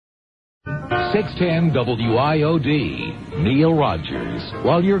610 WIOD. Neil Rogers.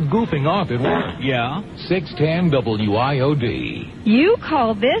 While you're goofing off at work. Yeah? 610 WIOD. You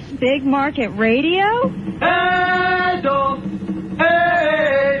call this big market radio? Hey, do,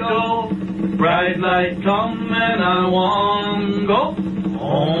 hey, do. Bright light come and I want go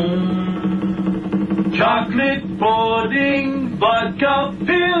home. Chocolate pudding, vodka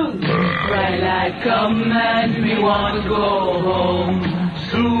pills. Bright light come and we want to go home.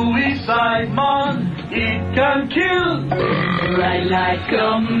 Suicide man, it can kill. Bright light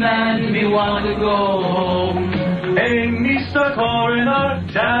come and we want to go home. Hey, Mr. Coroner,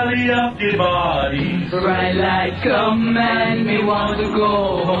 tally up the bodies. Bright light come and we want to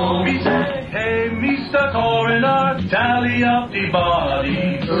go home. We say, hey, Mr. Coroner, tally up the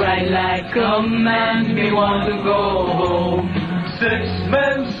bodies. Bright light come and we want to go home. 6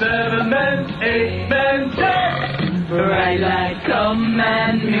 men, 7 men, 8 men, 10. Bright light come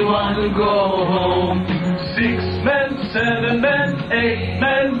and we want to go home. 6 men, 7 men, 8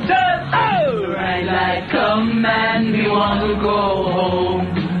 men, 10. Oh! Bright light come and we want to go home.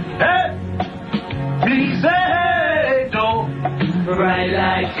 Hey, me say do. Bright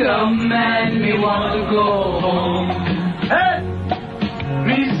light come and we want to go home. Hey,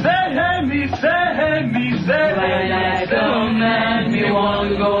 me say, hey, me say, hey, me say. Bright light come and we want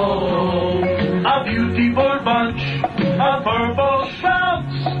to go home. A beautiful bunch of purple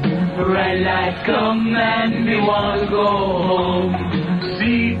sprouts. Bright light come and we want to go home.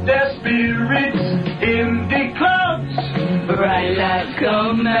 See their spirits in the clouds. Bright light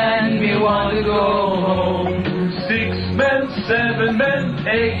come and we want to go home. 6 men, 7 men,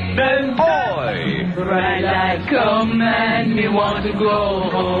 8 men, Boy! Bright light come and we want to go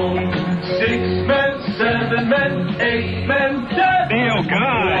home. 6 men, 7 men, 8 men, 10. Neil,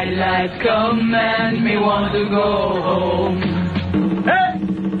 God! Bright light come and we want to go home. Hey,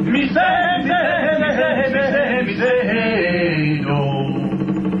 me say, me say, do.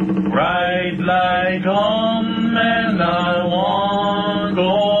 Bright light come and I want to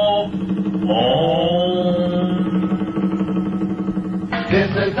go home.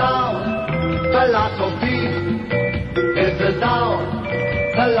 This is our philosophy. This is our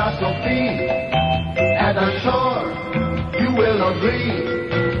philosophy. And I'm sure you will agree.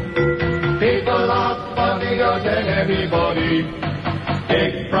 People are funnier than everybody.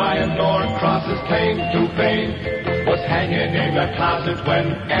 Big Brian Norcross's claim to fame was hanging in the closet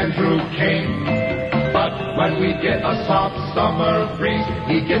when Andrew came. But when we get a soft summer breeze,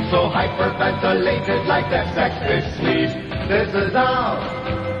 he gets so hyperventilated like that Sex Bitch sneeze. This is our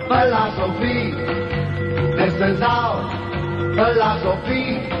philosophy. This is our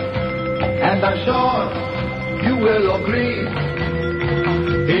philosophy. And I'm sure you will agree.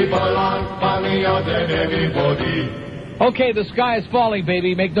 People aren't funnier than everybody. Okay, the sky is falling,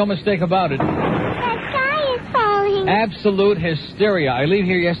 baby. Make no mistake about it. The sky is falling. Absolute hysteria. I leave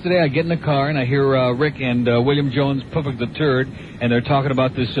here yesterday, I get in the car, and I hear Rick and William Jones Puffick the Turd, and they're talking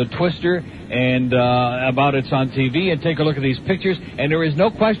about this Twister, and about it's on TV, and take a look at these pictures, and there is no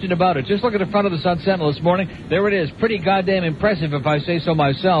question about it. Just look at the front of the Sun Sentinel this morning. There it is. Pretty goddamn impressive, if I say so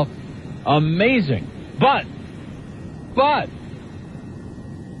myself. Amazing. But,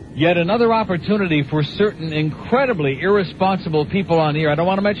 yet another opportunity for certain incredibly irresponsible people on the air. I don't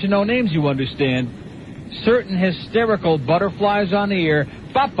want to mention no names, you understand. Certain hysterical butterflies on the air,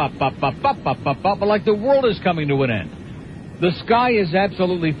 bop, bop, bop, bop, bop, bop, bop, bop, like the world is coming to an end. The sky is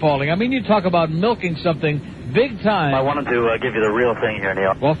absolutely falling. I mean, you talk about milking something big time. I wanted to give you the real thing here,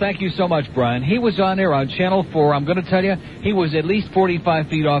 Neil. Well, thank you so much, Brian. He was on there on Channel 4. I'm going to tell you, he was at least 45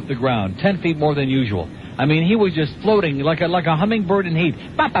 feet off the ground, 10 feet more than usual. I mean, he was just floating like a hummingbird in heat.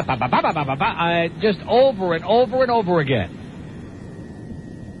 Just over and over and over again.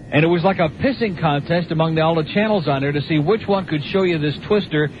 And it was like a pissing contest among all the channels on there to see which one could show you this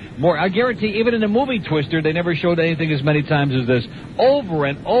Twister more. I guarantee even in the movie Twister, they never showed anything as many times as this. Over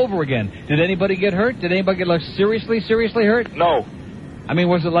and over again. Did anybody get hurt? Did anybody get like seriously hurt? No. I mean,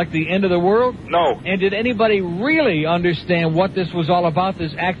 was it like the end of the world? No. And did anybody really understand what this was all about,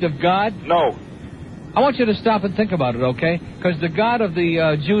 this act of God? No. I want you to stop and think about it, okay? Because the God of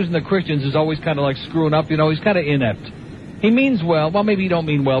the Jews and the Christians is always kind of like screwing up, you know, he's kind of inept. He means well maybe he don't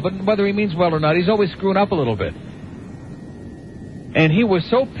mean well, but whether he means well or not, he's always screwing up a little bit. And he was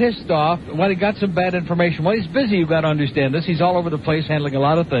so pissed off when he got some bad information. Well, he's busy, you got to understand this. He's all over the place handling a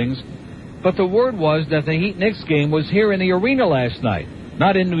lot of things. But the word was that the Heat-Knicks game was here in the arena last night,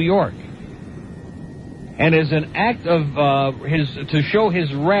 not in New York. And as an act of to show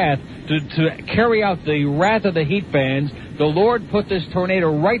his wrath, to carry out the wrath of the heat fans, the Lord put this tornado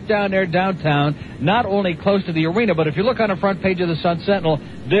right down there downtown, not only close to the arena, but if you look on the front page of the Sun-Sentinel,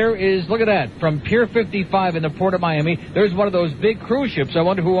 there is, look at that, from Pier 55 in the Port of Miami, there's one of those big cruise ships. I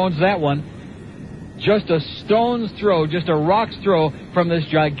wonder who owns that one. Just a stone's throw, just a rock's throw from this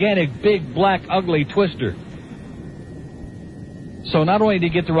gigantic, big, black, ugly twister. So not only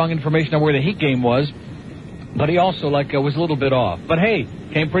did he get the wrong information on where the heat game was, but he also, was a little bit off. But hey,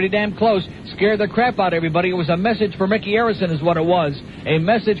 came pretty damn close. Scared the crap out of everybody. It was a message for Mickey Arison is what it was. A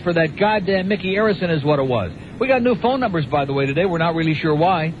message for that goddamn Mickey Arison is what it was. We got new phone numbers, by the way, today. We're not really sure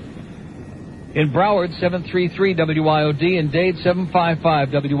why. In Broward, 733-WYOD, and Dade,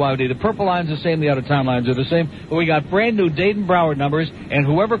 755-WYOD. The purple line's the same, the out-of-town lines are the same. But we got brand new Dade and Broward numbers, and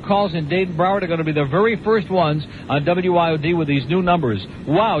whoever calls in Dade and Broward are going to be the very first ones on WYOD with these new numbers.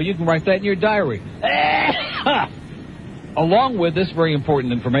 Wow, you can write that in your diary. Along with this very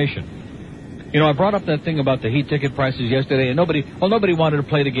important information. You know, I brought up that thing about the heat ticket prices yesterday, and nobody wanted to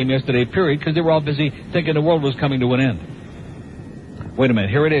play the game yesterday, period, because they were all busy thinking the world was coming to an end. Wait a minute,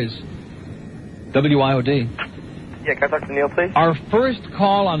 here it is. WIOD. Yeah, can I talk to Neil, please? Our first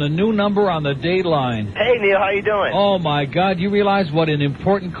call on a new number on the Dade line. Hey, Neil, how you doing? Oh, my God, you realize what an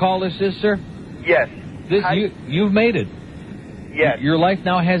important call this is, sir? Yes. You've made it. Yes. Your life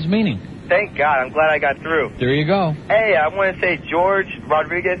now has meaning. Thank God. I'm glad I got through. There you go. Hey, I want to say George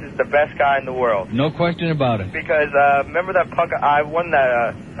Rodriguez is the best guy in the world. No question about it. Because, remember that puck? I won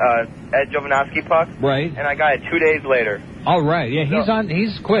that Ed Jovanovski puck? Right. And I got it 2 days later. All right. Yeah,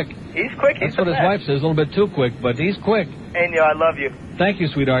 he's quick. He's quick. That's what his wife says, a little bit too quick, but he's quick. Hey, Neil, I love you. Thank you,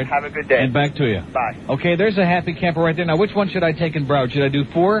 sweetheart. Have a good day. And back to you. Bye. Okay, there's a happy camper right there. Now, which one should I take in Broward? Should I do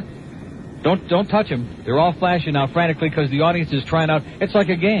 4? Don't touch them. They're all flashing now frantically because the audience is trying out. It's like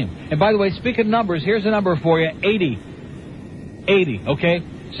a game. And by the way, speaking of numbers, here's a number for you, 80. 80, okay?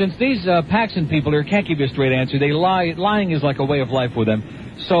 Since these Paxson people here can't give you a straight answer, they lie. Lying is like a way of life with them.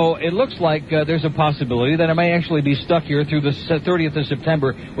 So it looks like there's a possibility that I may actually be stuck here through the 30th of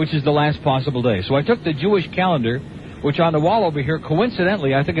September, which is the last possible day. So I took the Jewish calendar, which on the wall over here,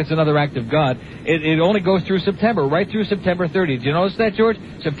 coincidentally, I think it's another act of God, it only goes through September, right through September 30th. Do you notice that, George?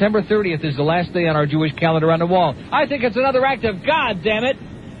 September 30th is the last day on our Jewish calendar on the wall. I think it's another act of God, damn it!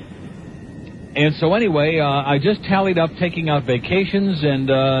 And so anyway, I just tallied up taking out vacations and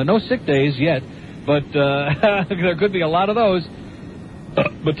no sick days yet, but there could be a lot of those.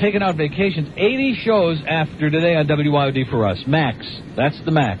 But taking out vacations, 80 shows after today on WYOD for us. Max. That's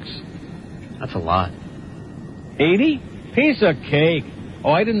the max. That's a lot. 80? Piece of cake.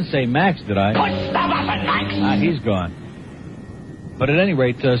 Oh, I didn't say Max, did I? He's gone. But at any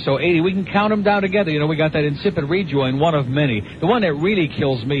rate, so 80, we can count them down together. You know, we got that insipid rejoin, one of many. The one that really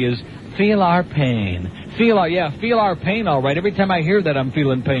kills me is Feel Our Pain. Feel Our Pain, all right. Every time I hear that, I'm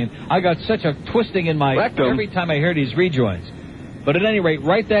feeling pain. I got such a twisting in my... Rectum. Every time I hear these rejoins. But at any rate,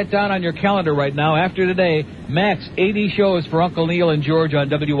 write that down on your calendar right now. After today, Max, 80 shows for Uncle Neil and George on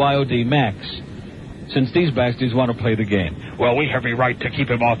WYOD. Max. Since these bastards want to play the game. Well, we have a right to keep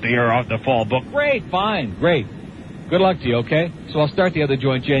him off the air, off the fall book. Great, fine, great. Good luck to you, okay? So I'll start the other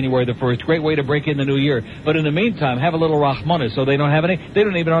joint January the 1st. Great way to break in the new year. But in the meantime, have a little Rahmanis so they don't have any. They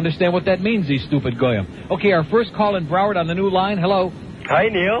don't even understand what that means, these stupid goyim. Okay, our first call in Broward on the new line. Hello. Hi,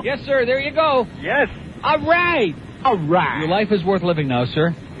 Neil. Yes, sir. There you go. Yes. All right. All right. Your life is worth living now,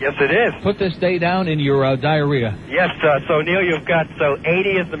 sir. Yes, it is. Put this day down in your diarrhea. Yes, so Neil, you've got, 80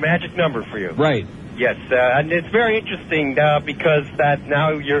 is the magic number for you. Right. Yes, and it's very interesting because that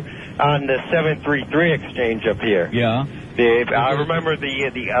now you're on the 733 exchange up here. Yeah. I remember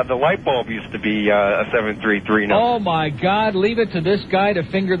the light bulb used to be a 733 number. Oh, my God. Leave it to this guy to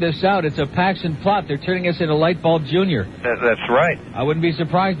figure this out. It's a Paxson plot. They're turning us into Light Bulb Jr. That's right. I wouldn't be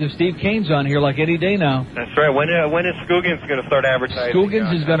surprised if Steve Kane's on here like any day now. That's right. When is Scoogans going to start advertising?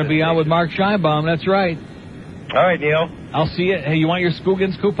 Scoogans is going to be out with Mark Scheinbaum. That's right. All right, Neil. I'll see you. Hey, you want your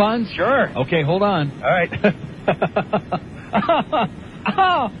Scoogans coupons? Sure. Okay, hold on. All right.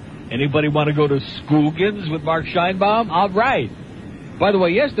 Anybody want to go to Scoogans with Mark Scheinbaum? All right. By the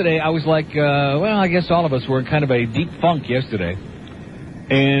way, yesterday I was like, I guess all of us were in kind of a deep funk yesterday.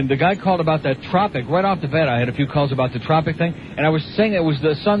 And the guy called about that Tropic. Right off the bat, I had a few calls about the Tropic thing. And I was saying it was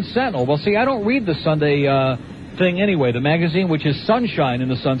the Sun-Sentinel. Well, see, I don't read the Sunday thing anyway, the magazine, which is Sunshine in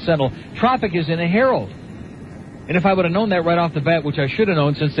the Sun-Sentinel. Tropic is in a Herald. And if I would have known that right off the bat, which I should have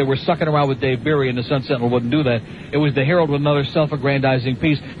known since they were sucking around with Dave Berry and the Sun Sentinel wouldn't do that, it was the Herald with another self-aggrandizing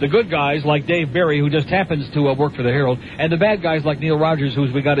piece. The good guys like Dave Berry, who just happens to work for the Herald, and the bad guys like Neil Rogers,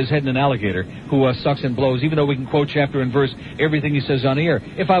 who's we got his head in an alligator, who sucks and blows, even though we can quote chapter and verse everything he says on the air.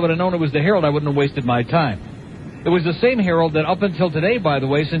 If I would have known it was the Herald, I wouldn't have wasted my time. It was the same Herald that up until today, by the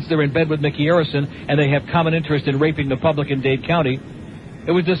way, since they're in bed with Mickey Arison and they have common interest in raping the public in Dade County,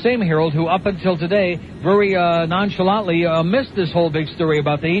 it was the same Herald who up until today very nonchalantly missed this whole big story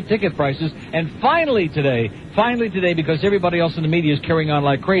about the heat ticket prices. And finally today, because everybody else in the media is carrying on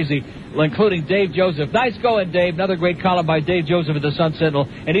like crazy, including Dave Joseph. Nice going, Dave. Another great column by Dave Joseph at the Sun Sentinel,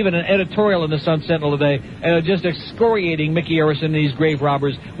 and even an editorial in the Sun Sentinel today, just excoriating Mickey Arison and these grave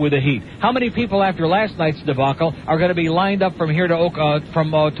robbers with the heat. How many people after last night's debacle are going to be lined up from here to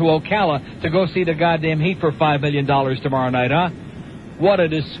Ocala to go see the goddamn Heat for $5 million tomorrow night, huh? What a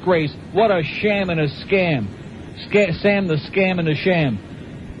disgrace. What a sham and a scam. Sam the scam and the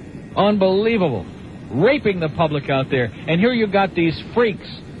sham. Unbelievable. Raping the public out there. And here you've got these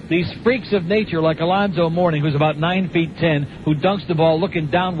freaks of nature like Alonzo Mourning, who's about 9 feet 10, who dunks the ball looking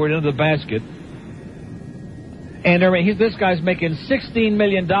downward into the basket. And this guy's making $16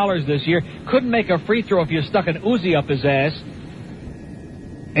 million this year. Couldn't make a free throw if you stuck an Uzi up his ass.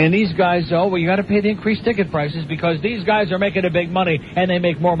 And these guys, you got to pay the increased ticket prices because these guys are making a big money, and they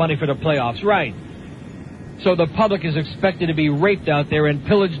make more money for the playoffs, right? So the public is expected to be raped out there and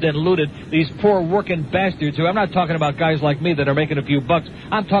pillaged and looted. These poor working bastards who, I'm not talking about guys like me that are making a few bucks.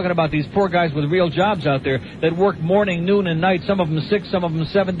 I'm talking about these poor guys with real jobs out there that work morning, noon, and night, some of them 6, some of them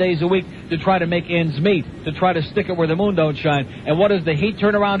 7 days a week to try to make ends meet, to try to stick it where the moon don't shine. And what does the Heat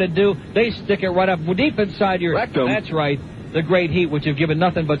turn around and do? They stick it right up deep inside your rectum. That's right. The great Heat, which have given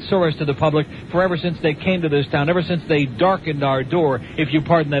nothing but sores to the public forever since they came to this town, ever since they darkened our door, if you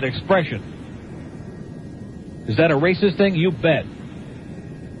pardon that expression. Is that a racist thing? You bet.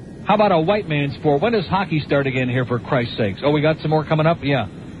 How about a white man's sport? When does hockey start again here, for Christ's sakes? Oh, we got some more coming up? Yeah.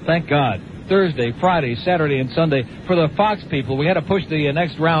 Thank God. Thursday, Friday, Saturday, and Sunday. For the Fox people, we had to push the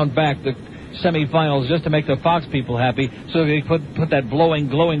next round back, the semifinals, just to make the Fox people happy, so they put that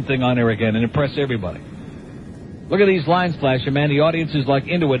glowing thing on there again and impress everybody. Look at these lines flashing, man. The audience is like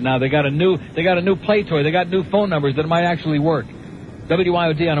into it now. They got a new play toy. They got new phone numbers that might actually work.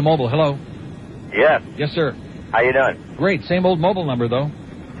 WYOD on a mobile. Hello. Yes. Yes, sir. How you doing? Great. Same old mobile number, though.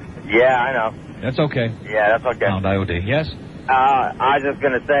 Yeah, I know. That's okay. Yeah, that's okay. Pound IOD. Yes? I was just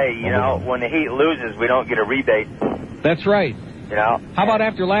going to say, you know, when the Heat loses, we don't get a rebate. That's right. You know? How about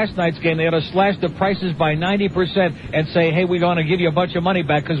after last night's game, they ought to slash the prices by 90% and say, hey, we're going to give you a bunch of money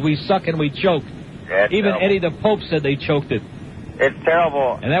back because we suck and we choked. Even terrible. Eddie the Pope said they choked it. It's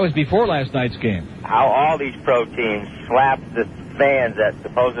terrible. And that was before last night's game. How all these pro teams slap the fans that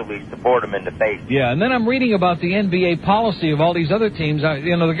supposedly support them in the face. Yeah, and then I'm reading about the NBA policy of all these other teams.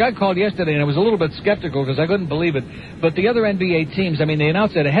 The guy called yesterday, and I was a little bit skeptical because I couldn't believe it. But the other NBA teams, I mean, they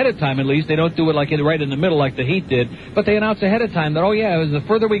announce it ahead of time at least. They don't do it like right in the middle like the Heat did. But they announce ahead of time that, the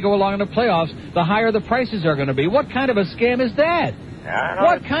further we go along in the playoffs, the higher the prices are going to be. What kind of a scam is that?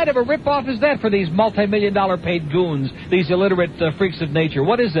 What kind of a ripoff is that for these multi-million-dollar paid goons, these illiterate freaks of nature?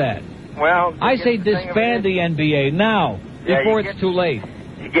 What is that? Well, I say disband the NBA now, before it's too late.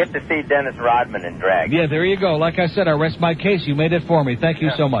 You get to see Dennis Rodman in drag. Yeah, there you go. Like I said, I rest my case. You made it for me. Thank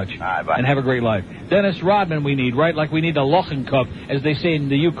you so much. All right, bye. And have a great life. Dennis Rodman we need, right? Like we need a Lochencup, as they say in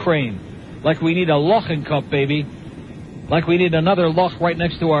the Ukraine. Like we need a Lochencup, baby. Like we need another Loch right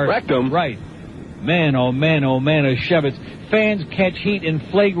next to our... rectum. Right. Man, oh man, oh man, a Shevitz. Fans catch heat in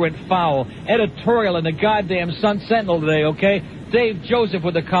flagrant foul. Editorial in the goddamn Sun Sentinel today, okay? Dave Joseph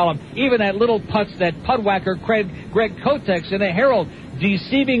with the column. Even that little putz, that pudwhacker Greg Kotex in the Herald,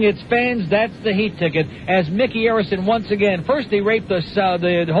 deceiving its fans. That's the Heat ticket. As Mickey Arison once again, first he raped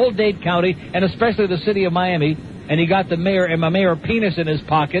the whole Dade County and especially the city of Miami, and he got the mayor penis in his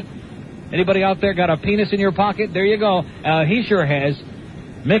pocket. Anybody out there got a penis in your pocket? There you go. He sure has.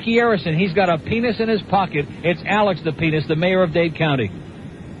 Mickey Arison, he's got a penis in his pocket. It's Alex the penis, the mayor of Dade County,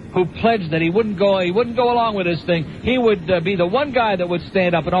 who pledged that he wouldn't go along with this thing. He would be the one guy that would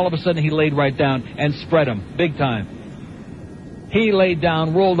stand up, and all of a sudden he laid right down and spread him, big time. He laid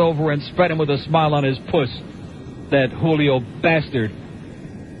down, rolled over, and spread him with a smile on his puss, that Julio bastard.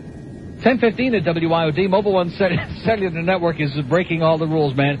 10:15 at WIOD. Mobile One Cellular Network is breaking all the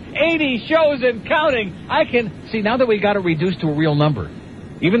rules, man. 80 shows and counting. I can see now that we got it reduced to a real number.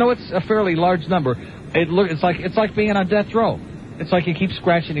 Even though it's a fairly large number, it's like being on death row. It's like you keep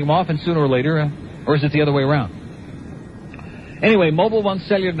scratching him off, and sooner or later, or is it the other way around? Anyway, Mobile One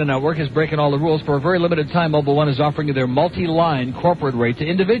Cellular Network is breaking all the rules. For a very limited time, Mobile One is offering you their multi-line corporate rate to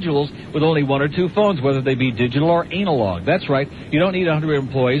individuals with only 1 or 2 phones, whether they be digital or analog. That's right. You don't need 100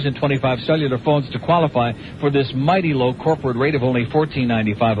 employees and 25 cellular phones to qualify for this mighty low corporate rate of only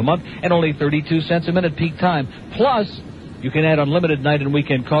 $14.95 a month and only 32 cents a minute peak time. Plus, you can add unlimited night and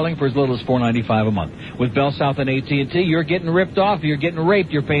weekend calling for as little as $4.95 a month. With Bell South and AT&T, you're getting ripped off. You're getting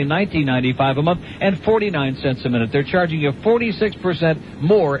raped. You're paying $19.95 a month and 49 cents a minute. They're charging you 46%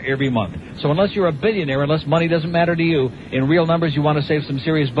 more every month. So unless you're a billionaire, unless money doesn't matter to you, in real numbers you want to save some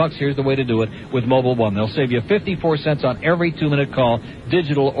serious bucks, here's the way to do it with Mobile One. They'll save you 54 cents on every 2-minute call,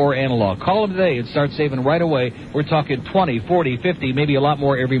 digital or analog. Call them today and start saving right away. We're talking 20, 40, 50, maybe a lot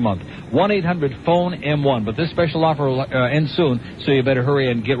more every month. 1-800-PHONE-M1. But this special offer will end soon, so you better hurry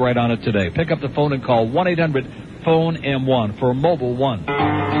and get right on it today. Pick up the phone and call 1-800-PHONE-M1 for Mobile One.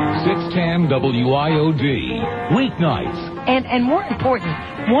 610 WIOD. Weeknights. And more important,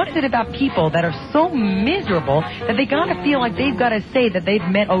 what is it about people that are so miserable that they gotta feel like they've got to say that they've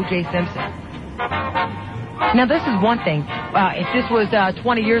met O.J. Simpson? Now, this is one thing. If this was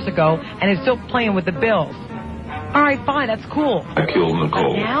 20 years ago and it's still playing with the Bills, all right, fine, that's cool. I killed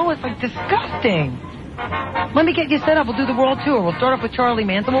Nicole. Now it's like disgusting. Let me get you set up. We'll do the world tour. We'll start off with Charlie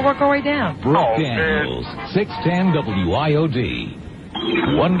Manson. We'll work our way down. Brooke Daniels, 610 WIOD.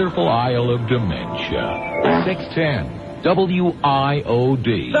 Wonderful Isle of Dementia. 610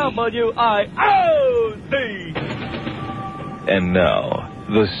 WIOD. WIOD. And now,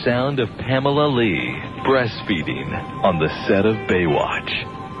 the sound of Pamela Lee breastfeeding on the set of Baywatch.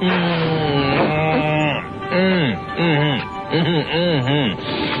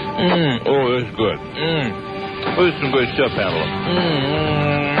 Oh, that's good. This is some good stuff, Pamela.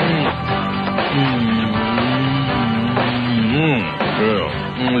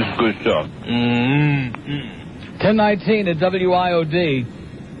 This is good stuff. 1019 at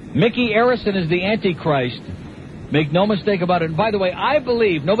WIOD. Mickey Arison is the Antichrist. Make no mistake about it. And by the way, I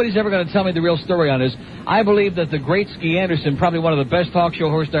believe, nobody's ever going to tell me the real story on this, I believe that the great Ski Anderson, probably one of the best talk show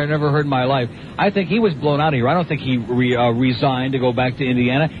hosts I've ever heard in my life, I think he was blown out of here. I don't think he resigned to go back to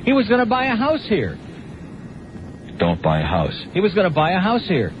Indiana. He was going to buy a house here. Don't buy a house. He was going to buy a house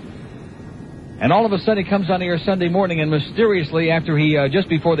here. And all of a sudden he comes on here Sunday morning and mysteriously after he, just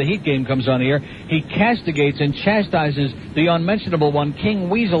before the Heat game comes on here, he castigates and chastises the unmentionable one, King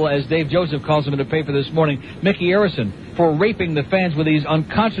Weasel, as Dave Joseph calls him in the paper this morning, Mickey Arison, for raping the fans with these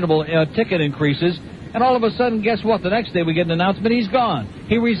unconscionable ticket increases. And all of a sudden, guess what? The next day we get an announcement he's gone.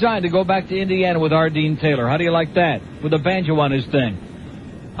 He resigned to go back to Indiana with R. Dean Taylor. How do you like that? With a banjo on his thing.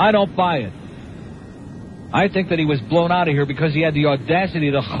 I don't buy it. I think that he was blown out of here because he had the audacity,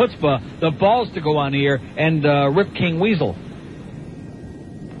 the chutzpah, the balls to go on here and rip King Weasel.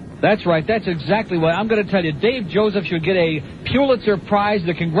 That's right. That's exactly what I'm going to tell you. Dave Joseph should get a Pulitzer Prize,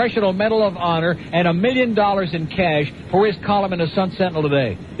 the Congressional Medal of Honor, and $1 million in cash for his column in the Sun Sentinel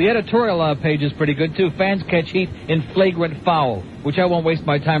today. The editorial page is pretty good, too. Fans catch heat in flagrant foul, which I won't waste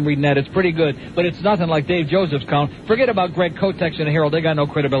my time reading that. It's pretty good, but it's nothing like Dave Joseph's column. Forget about Greg Kotex and the Herald. They got no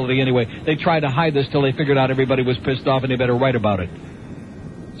credibility anyway. They tried to hide this till they figured out everybody was pissed off and they better write about it.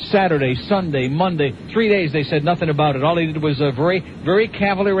 Saturday, Sunday, Monday, 3 days they said nothing about it. All they did was a very, very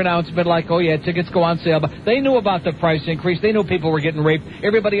cavalier announcement like, oh yeah, tickets go on sale. But they knew about the price increase. They knew people were getting raped.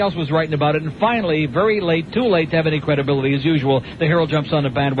 Everybody else was writing about it. And finally, very late, too late to have any credibility as usual, the Herald jumps on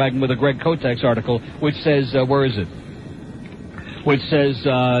the bandwagon with a Greg Kotex article, which says, where is it? Which says,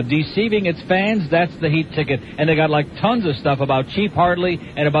 deceiving its fans, that's the Heat ticket. And they got like tons of stuff about Chief Hardley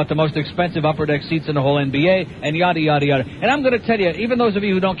and about the most expensive upper deck seats in the whole NBA and yada, yada, yada. And I'm going to tell you, even those of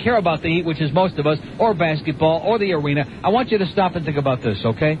you who don't care about the Heat, which is most of us, or basketball, or the arena, I want you to stop and think about this,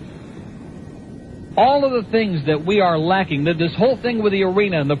 okay? All of the things that we are lacking, this whole thing with the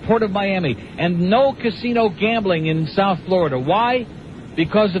arena and the Port of Miami, and no casino gambling in South Florida. Why?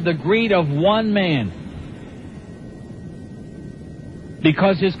 Because of the greed of one man.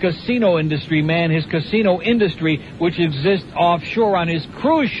 Because his casino industry, which exists offshore on his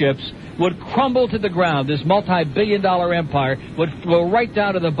cruise ships, would crumble to the ground. This multi-billion-dollar empire would flow right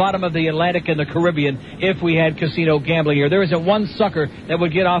down to the bottom of the Atlantic and the Caribbean if we had casino gambling here. There isn't one sucker that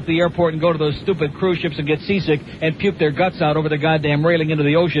would get off the airport and go to those stupid cruise ships and get seasick and puke their guts out over the goddamn railing into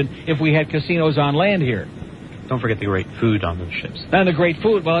the ocean if we had casinos on land here. Don't forget the great food on those ships. And the great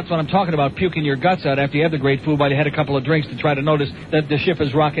food, well, that's what I'm talking about, puking your guts out after you have the great food while you had a couple of drinks to try to notice that the ship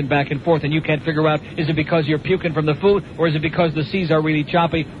is rocking back and forth and you can't figure out, is it because you're puking from the food or is it because the seas are really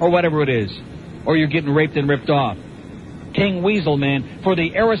choppy or whatever it is? Or you're getting raped and ripped off. King Weasel, man, for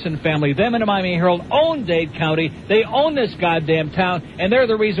the Arison family. Them and the Miami Herald own Dade County. They own this goddamn town, and they're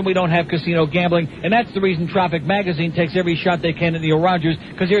the reason we don't have casino gambling, and that's the reason Tropic Magazine takes every shot they can at Neil Rogers,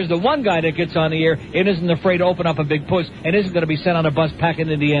 because here's the one guy that gets on the air and isn't afraid to open up a big puss and isn't going to be sent on a bus packing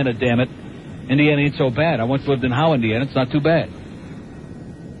Indiana, damn it. Indiana ain't so bad. I once lived in Howe, Indiana. It's not too bad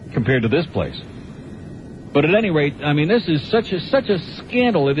compared to this place. But at any rate, I mean, this is such a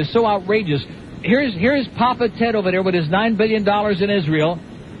scandal. It is so outrageous. Here's Papa Ted over there with his $9 billion in Israel.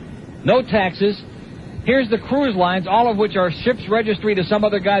 No taxes. Here's the cruise lines, all of which are ships registry to some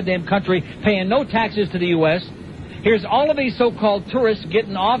other goddamn country, paying no taxes to the U.S. Here's all of these so-called tourists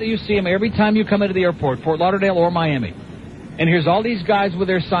getting off. You see them every time you come into the airport, Fort Lauderdale or Miami. And here's all these guys with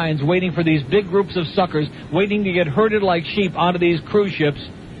their signs waiting for these big groups of suckers, waiting to get herded like sheep onto these cruise ships.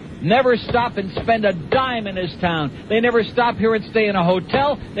 Never stop and spend a dime in this town. They never stop here and stay in a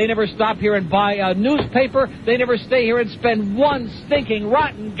hotel. They never stop here and buy a newspaper. They never stay here and spend one stinking,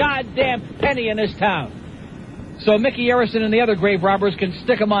 rotten, goddamn penny in this town. So Mickey Arison and the other grave robbers can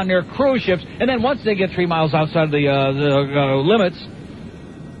stick them on their cruise ships, and then once they get 3 miles outside of the limits,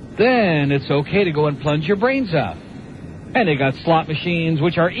 then it's okay to go and plunge your brains out. And they got slot machines,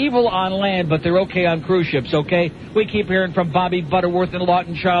 which are evil on land, but they're okay on cruise ships, okay? We keep hearing from Bobby Butterworth and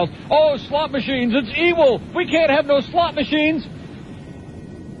Lawton Childs, oh, slot machines, it's evil. We can't have no slot machines.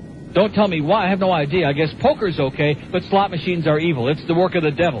 Don't tell me why. I have no idea. I guess poker's okay, but slot machines are evil. It's the work of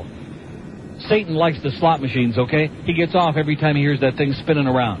the devil. Satan likes the slot machines, okay? He gets off every time he hears that thing spinning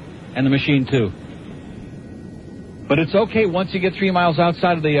around. And the machine, too. But it's okay once you get 3 miles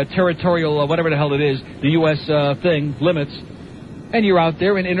outside of the territorial, whatever the hell it is, the U.S. limits, and you're out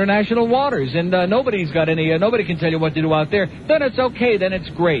there in international waters, and nobody can tell you what to do out there. Then it's okay. Then it's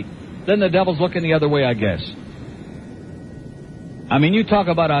great. Then the devil's looking the other way, I guess. I mean, you talk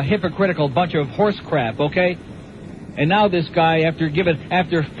about a hypocritical bunch of horse crap, okay? And now this guy, after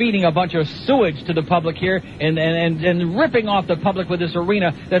feeding a bunch of sewage to the public here and ripping off the public with this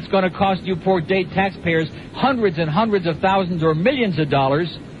arena that's going to cost you poor Dade taxpayers hundreds and hundreds of thousands or millions of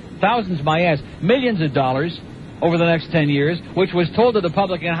dollars, thousands my ass, millions of dollars over the next 10 years, which was told to the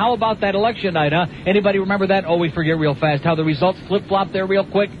public. And how about that election night, huh? Anybody remember that? Oh, we forget real fast. How the results flip-flopped there real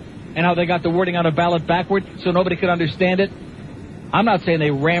quick and how they got the wording on a ballot backward so nobody could understand it. I'm not saying they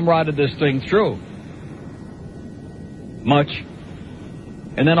ramrodded this thing through much.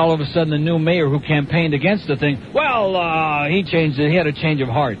 And then all of a sudden the new mayor who campaigned against the thing, he changed it. He had a change of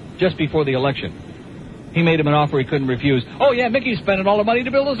heart just before the election. He made him an offer he couldn't refuse. Oh, yeah, Mickey's spending all the money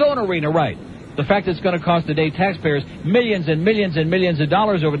to build his own arena, right. The fact that it's going to cost the Dade taxpayers millions and millions and millions of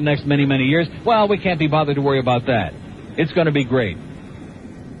dollars over the next many, many years, well, we can't be bothered to worry about that. It's going to be great.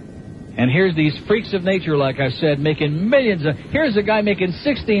 And here's these freaks of nature, like I said, making millions of... Here's a guy making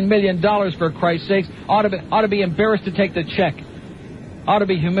 $16 million, for Christ's sakes. Ought to be embarrassed to take the check. Ought to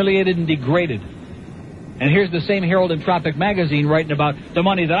be humiliated and degraded. And here's the same Herald and Tropic Magazine writing about the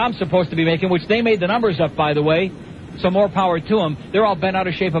money that I'm supposed to be making, which they made the numbers up, by the way. So more power to them. They're all bent out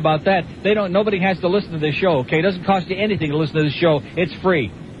of shape about that. Nobody has to listen to this show, okay? It doesn't cost you anything to listen to this show. It's free.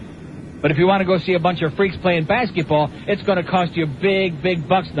 But if you want to go see a bunch of freaks playing basketball, it's going to cost you big, big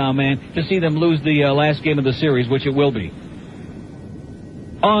bucks now, man, to see them lose the last game of the series, which it will be.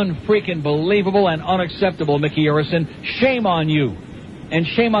 Unfreaking believable and unacceptable, Mickey Arison. Shame on you. And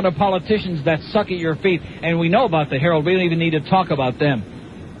shame on the politicians that suck at your feet. And we know about the Herald. We don't even need to talk about them.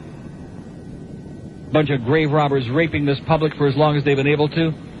 Bunch of grave robbers raping this public for as long as they've been able to.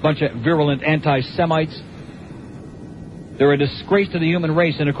 Bunch of virulent anti-Semites. They're a disgrace to the human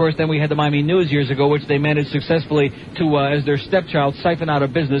race, and of course then we had the Miami News years ago, which they managed successfully to, as their stepchild, siphon out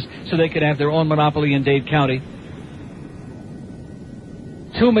of business so they could have their own monopoly in Dade County.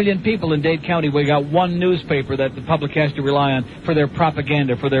 2 million people in Dade County, we got one newspaper that the public has to rely on for their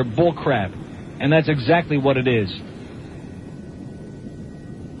propaganda, for their bullcrap, and that's exactly what it is.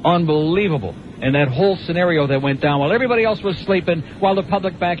 Unbelievable. And that whole scenario that went down while everybody else was sleeping, while the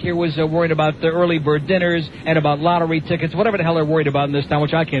public back here was worried about the early bird dinners and about lottery tickets, whatever the hell they're worried about in this town,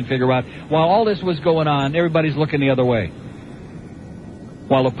 which I can't figure out. While all this was going on, everybody's looking the other way.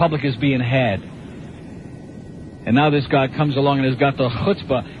 While the public is being had. And now this guy comes along and has got the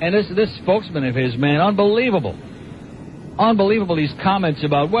chutzpah. And this spokesman of his, man, unbelievable. Unbelievable, these comments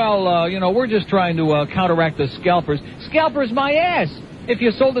about, we're just trying to counteract the scalpers. Scalpers, my ass! If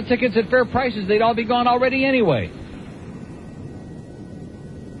you sold the tickets at fair prices, they'd all be gone already anyway.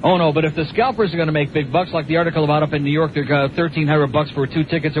 Oh, no, but if the scalpers are going to make big bucks, like the article about up in New York, they're $1,300 for 2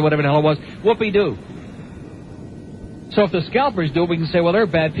 tickets or whatever the hell it was, whoopee-doo. So if the scalpers do, we can say, well, they're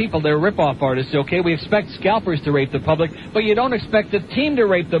bad people, they're rip-off artists, okay? We expect scalpers to rape the public, but you don't expect the team to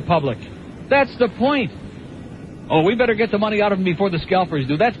rape the public. That's the point. Oh, we better get the money out of them before the scalpers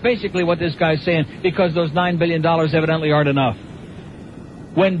do. That's basically what this guy's saying, because those $9 billion evidently aren't enough.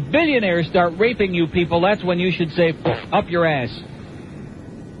 When billionaires start raping you people, that's when you should say, up your ass.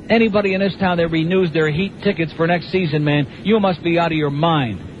 Anybody in this town that renews their Heat tickets for next season, man, you must be out of your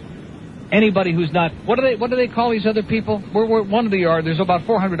mind. Anybody who's not, what do they call these other people? We're one of there's about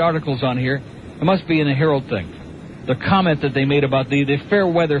 400 articles on here. It must be in the Herald thing. The comment that they made about the fair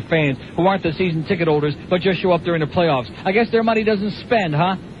weather fans who aren't the season ticket holders but just show up during the playoffs. I guess their money doesn't spend,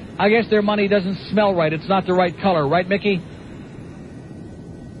 huh? I guess their money doesn't smell right. It's not the right color, right, Mickey?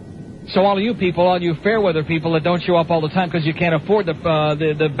 So all of you people, all you fair weather people that don't show up all the time because you can't afford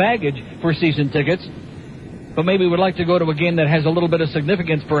the baggage for season tickets, but maybe would like to go to a game that has a little bit of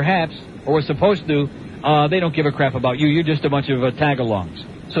significance perhaps, or was supposed to, they don't give a crap about you. You're just a bunch of tag-alongs.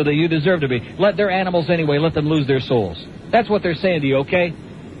 So that you deserve to be. Let their animals anyway, let them lose their souls. That's what they're saying to you, okay?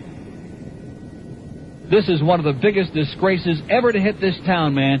 This is one of the biggest disgraces ever to hit this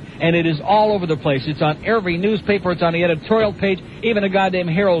town, man, and it is all over the place. It's on every newspaper, it's on the editorial page. Even the goddamn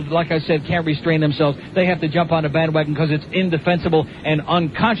Herald, like I said, can't restrain themselves. They have to jump on the bandwagon because it's indefensible and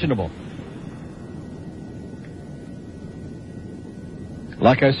unconscionable.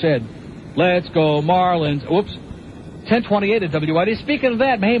 Like I said, let's go Marlins. Whoops. 10:28 at WID. Speaking of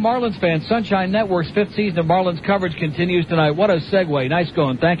that, hey, Marlins fans, Sunshine Network's 5th season of Marlins coverage continues tonight. What a segue. Nice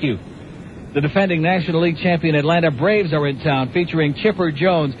going. Thank you. The defending National League champion Atlanta Braves are in town, featuring Chipper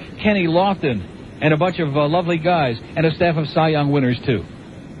Jones, Kenny Lofton, and a bunch of lovely guys, and a staff of Cy Young winners, too.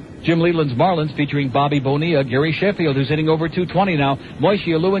 Jim Leland's Marlins, featuring Bobby Bonilla, Gary Sheffield, who's hitting over 220 now, Moishe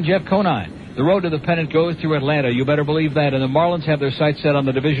Alou, and Jeff Conine. The road to the pennant goes through Atlanta. You better believe that. And the Marlins have their sights set on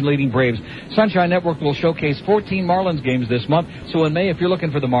the division-leading Braves. Sunshine Network will showcase 14 Marlins games this month. So in May, if you're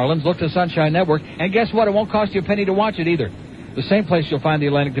looking for the Marlins, look to Sunshine Network. And guess what? It won't cost you a penny to watch it either. The same place you'll find the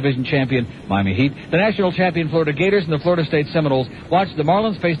Atlantic Division champion, Miami Heat, the national champion Florida Gators, and the Florida State Seminoles. Watch the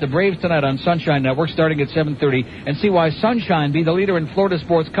Marlins face the Braves tonight on Sunshine Network starting at 7:30 and see why Sunshine be the leader in Florida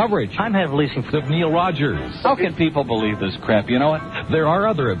sports coverage. I'm heavily supportive of Neil Rogers. How can people believe this crap? You know what? There are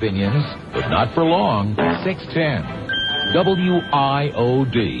other opinions, but not for long. 610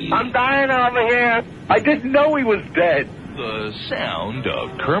 WIOD. I'm dying over here. I didn't know he was dead. The sound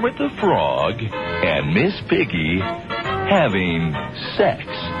of Kermit the Frog and Miss Piggy having sex.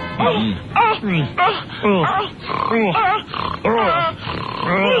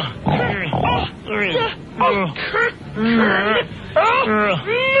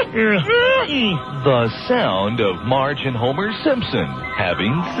 The sound of Marge and Homer Simpson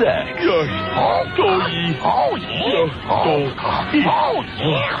having sex.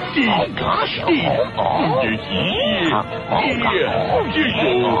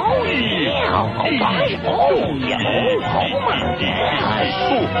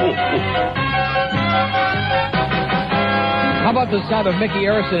 How about the sound of Mickey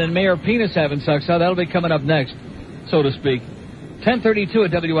Arison and Mayor Penis having sex? That'll be coming up next, so to speak. 10:32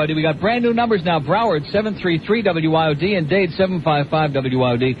 at WID. We got brand new numbers now. Broward 733 WIOD and Dade 755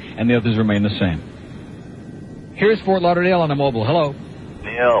 WIOD, and the others remain the same. Here's Fort Lauderdale on a mobile. Hello.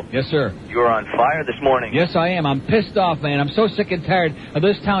 Neil. Yes, sir. You were on fire this morning. Yes, I am. I'm pissed off, man. I'm so sick and tired of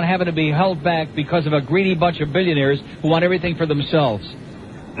this town having to be held back because of a greedy bunch of billionaires who want everything for themselves.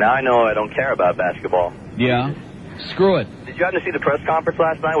 Now I know I don't care about basketball. Yeah? Screw it. Did you happen to see the press conference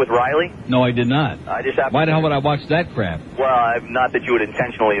last night with Riley? No, I did not. I just happened Why the hell would I watch that crap? Well, not that you would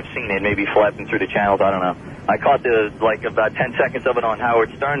intentionally have seen it, maybe flapping through the channels, I don't know. I caught about 10 seconds of it on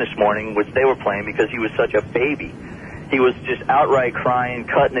Howard Stern this morning, which they were playing because he was such a baby. He was just outright crying,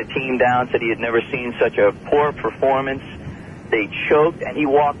 cutting the team down, said he had never seen such a poor performance. They choked, and he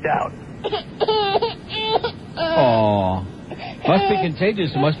walked out. Oh, must be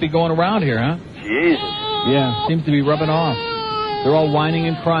contagious. It must be going around here, huh? Jesus. Yeah, seems to be rubbing off. They're all whining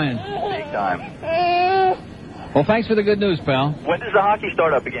and crying. Big time. Well, thanks for the good news, pal. When does the hockey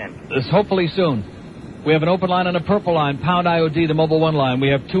start up again? It's hopefully soon. We have an open line and a purple line, pound IOD, the mobile one line. We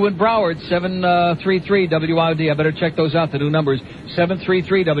have 2 in Broward, 733 WIOD. I better check those out, the new numbers.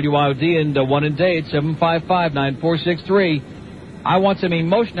 733 WIOD and 1 in Dade, 755-9463. I want some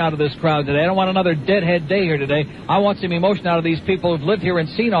emotion out of this crowd today. I don't want another deadhead day here today. I want some emotion out of these people who've lived here and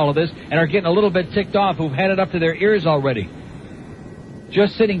seen all of this and are getting a little bit ticked off, who've had it up to their ears already.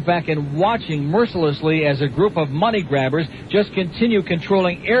 Just sitting back and watching mercilessly as a group of money grabbers just continue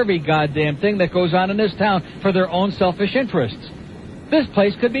controlling every goddamn thing that goes on in this town for their own selfish interests. This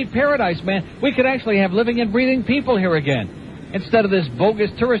place could be paradise, man. We could actually have living and breathing people here again, instead of this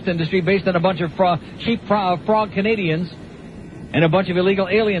bogus tourist industry based on a bunch of cheap frog Canadians and a bunch of illegal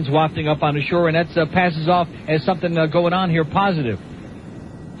aliens wafting up on the shore, and that passes off as something going on here positive.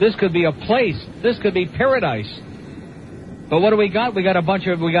 This could be a place. This could be paradise. But what do we got? We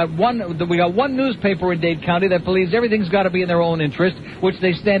got one newspaper in Dade County that believes everything's got to be in their own interest, which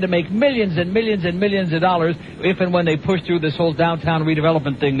they stand to make millions and millions and millions of dollars if and when they push through this whole downtown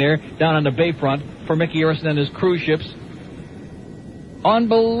redevelopment thing there, down on the bayfront, for Mickey Arison and his cruise ships.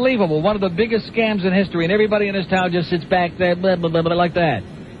 Unbelievable. One of the biggest scams in history, and everybody in this town just sits back there, blah, blah, blah, blah, like that.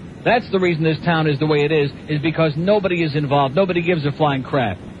 That's the reason this town is the way it is because nobody is involved. Nobody gives a flying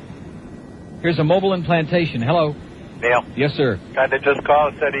crap. Here's a mobile implantation. Hello. Neil. Yes, sir. Guy that just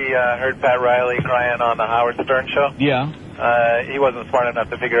called said he heard Pat Riley crying on the Howard Stern show. Yeah. He wasn't smart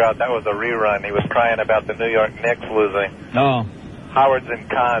enough to figure out that was a rerun. He was crying about the New York Knicks losing. Oh. Howard's in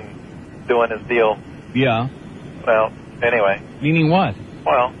Cannes doing his deal. Yeah. Well, anyway. Meaning what?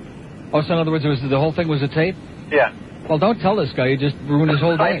 Well. Oh, so in other words, the whole thing was a tape? Yeah. Well, don't tell this guy. You just ruined his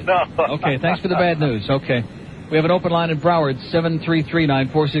whole day. I know. Okay, thanks for the bad news. Okay. We have an open line in Broward,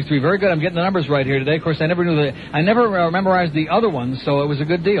 733-9463. Very good. I'm getting the numbers right here today. Of course, I never memorized the other ones, so it was a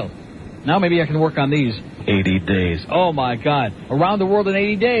good deal. Now maybe I can work on these. 80 days. Oh, my God. Around the world in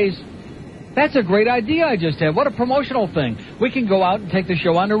 80 days. That's a great idea I just had. What a promotional thing. We can go out and take the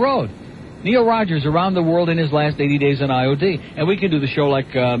show on the road. Neil Rogers around the world in his last 80 days on IOD. And we can do the show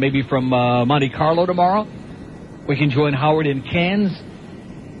like maybe from Monte Carlo tomorrow. We can join Howard in Cannes.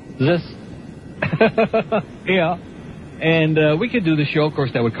 Yeah. And we could do the show. Of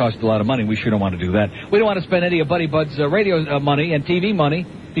course, that would cost a lot of money. We sure don't want to do that. We don't want to spend any of Buddy Bud's radio money and TV money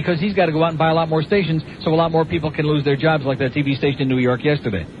because he's got to go out and buy a lot more stations so a lot more people can lose their jobs like that TV station in New York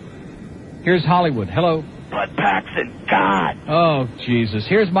yesterday. Here's Hollywood. Hello. Bud Paxson. God. Oh, Jesus.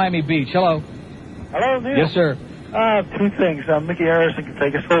 Here's Miami Beach. Hello. Hello, Neil. Yes, sir. Two things. Mickey Arison can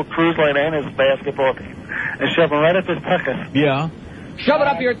take his whole cruise line and his basketball team and shove them right up his tuchus. Yeah. Shove it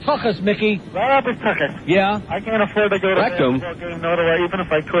up your tuchus, Mickey. Right up his tuchus. Yeah. I can't afford to go to a basketball game. No, even if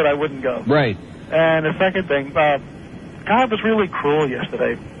I could, I wouldn't go. Right. And the second thing, God was really cruel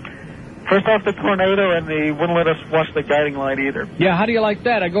yesterday. First off, the tornado, and they wouldn't let us watch the guiding light either. Yeah, how do you like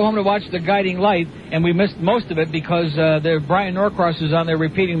that? I go home to watch the guiding light, and we missed most of it because Brian Norcross is on there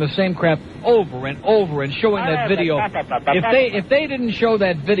repeating the same crap over and over and showing that video. If they didn't show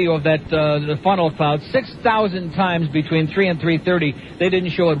that video of that the funnel cloud 6,000 times between 3 and 3:30, they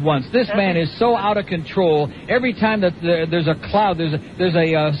didn't show it once. This man is so out of control. Every time that there's a cloud, there's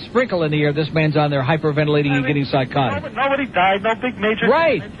a sprinkle in the air, this man's on there hyperventilating and getting psychotic. Nobody died, no big major...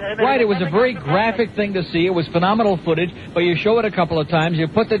 Right. It was a very graphic thing to see. It was phenomenal footage, but you show it a couple of times, you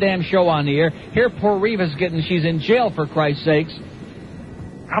put the damn show on the air. Here, poor Reva's she's in jail, for Christ's sakes.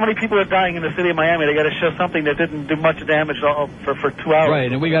 How many people are dying in the city of Miami? They got to show something that didn't do much damage for 2 hours. Right,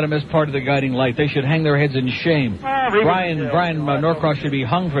 and we got to miss part of the guiding light. They should hang their heads in shame. Brian Norcross should be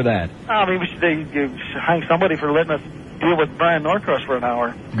hung for that. Maybe they hang somebody for letting us deal with Brian Norcross for an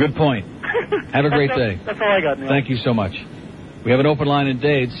hour. Good point. Have a great day. That's all I got, Neil. Thank you so much. We have an open line in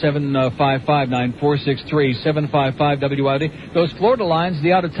Dade, 755-9463, 755-WIOD. Those Florida lines,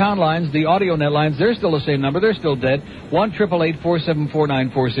 the out-of-town lines, the AudioNet lines, they're still the same number. They're still dead.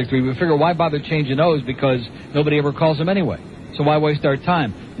 1-888-474-9463. We figure why bother changing those because nobody ever calls them anyway. So why waste our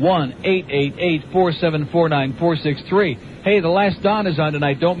time? 1-888-474-9463. Hey, the Last Dawn is on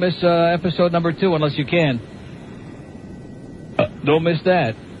tonight. Don't miss episode number 2 unless you can. Don't miss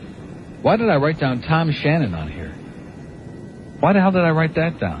that. Why did I write down Tom Shannon on here? Why the hell did I write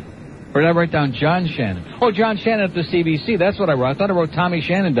that down? Or did I write down John Shannon? Oh, John Shannon at the CBC. That's what I wrote. I thought I wrote Tommy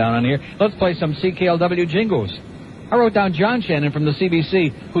Shannon down on here. Let's play some CKLW jingles. I wrote down John Shannon from the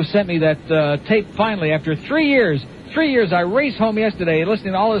CBC, who sent me that tape finally after 3 years. 3 years, I raced home yesterday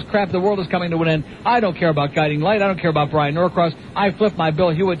listening to all this crap. The world is coming to an end. I don't care about Guiding Light. I don't care about Brian Norcross. I flipped my Bill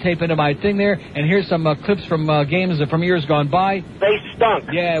Hewitt tape into my thing there, and here's some clips from games from years gone by. They stunk.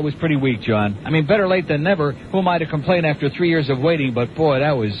 Yeah, it was pretty weak, John. I mean, better late than never. Who am I to complain after 3 years of waiting? But, boy,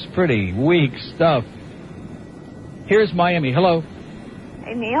 that was pretty weak stuff. Here's Miami. Hello.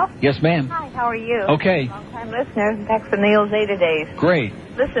 Hey, Neil. Yes, ma'am. Hi, how are you? Okay. Long-time listener. Back for Neil's 80 days. Great.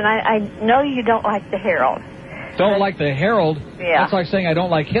 Listen, I know you don't like the Herald. Don't like the Herald? Yeah. That's like saying I don't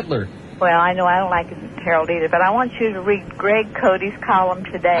like Hitler. Well, I know I don't like the Herald either, but I want you to read Greg Cody's column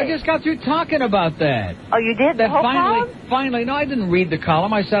today. I just got through talking about that. Oh, you did? The whole column? Finally, no, I didn't read the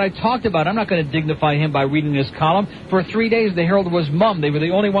column. I said I talked about it. I'm not going to dignify him by reading this column. For 3 days, the Herald was mum. They were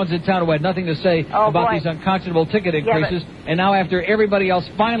the only ones in town who had nothing to say about these unconscionable ticket increases. And now after everybody else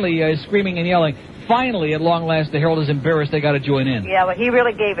finally is screaming and yelling, finally, at long last, the Herald is embarrassed they got to join in. Yeah, but he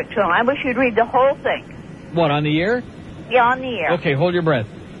really gave it to him. I wish you'd read the whole thing. What, on the air? Yeah, on the air. Okay, hold your breath.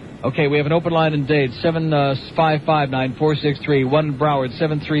 Okay, we have an open line in Dade, 755-9463, 1 in Broward,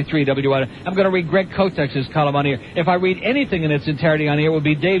 733-WIOD. I'm going to read Greg Kotex's column on here. If I read anything in its entirety on here, it would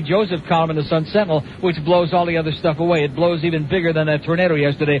be Dave Joseph's column in the Sun Sentinel, which blows all the other stuff away. It blows even bigger than that tornado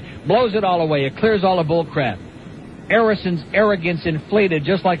yesterday. Blows it all away. It clears all the bull crap. Arison's arrogance inflated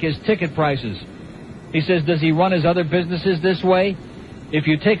just like his ticket prices. He says, does he run his other businesses this way? If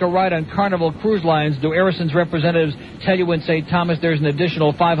you take a ride on Carnival Cruise Lines, do Arison's representatives tell you in St. Thomas there's an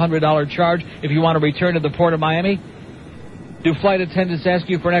additional $500 charge if you want to return to the Port of Miami? Do flight attendants ask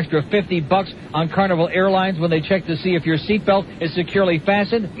you for an extra $50 on Carnival Airlines when they check to see if your seatbelt is securely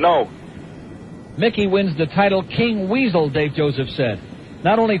fastened? No. Mickey wins the title King Weasel, Dave Joseph said.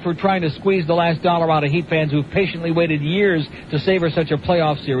 Not only for trying to squeeze the last dollar out of Heat fans who've patiently waited years to savor such a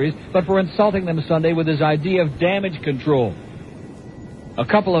playoff series, but for insulting them Sunday with his idea of damage control. A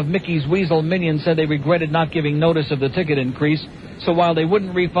couple of Mickey's Weasel minions said they regretted not giving notice of the ticket increase, so while they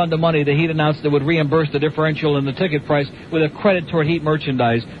wouldn't refund the money, the Heat announced they would reimburse the differential in the ticket price with a credit toward Heat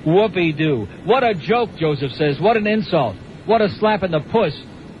merchandise. Whoopee-doo. What a joke, Joseph says. What an insult. What a slap in the puss.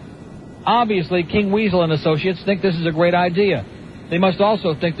 Obviously, King Weasel and Associates think this is a great idea. They must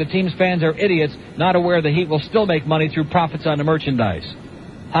also think the team's fans are idiots, not aware the Heat will still make money through profits on the merchandise.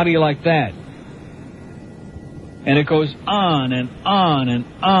 How do you like that? And it goes on and on and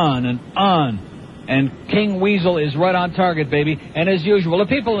on and on. And King Weasel is right on target, baby. And as usual, the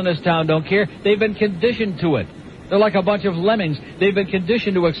people in this town don't care. They've been conditioned to it. They're like a bunch of lemmings. They've been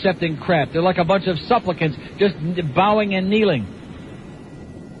conditioned to accepting crap. They're like a bunch of supplicants just bowing and kneeling.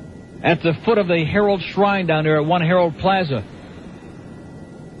 At the foot of the Herald Shrine down there at One Herald Plaza.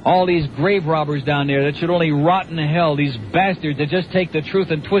 All these grave robbers down there that should only rot in hell, these bastards that just take the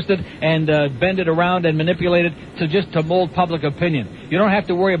truth and twist it and bend it around and manipulate it to mold public opinion. You don't have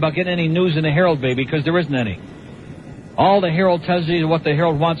to worry about getting any news in the Herald, baby, because there isn't any. All the Herald tells you is what the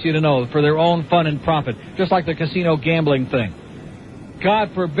Herald wants you to know for their own fun and profit, just like the casino gambling thing. God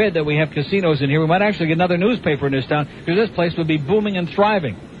forbid that we have casinos in here. We might actually get another newspaper in this town because this place would be booming and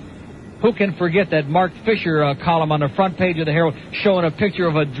thriving. Who can forget that Mark Fisher column on the front page of the Herald showing a picture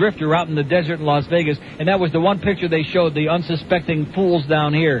of a drifter out in the desert in Las Vegas, and that was the one picture they showed the unsuspecting fools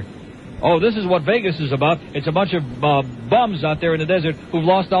down here. Oh, this is what Vegas is about. It's a bunch of bums out there in the desert who've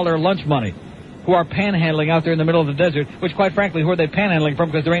lost all their lunch money, who are panhandling out there in the middle of the desert, which, quite frankly, who are they panhandling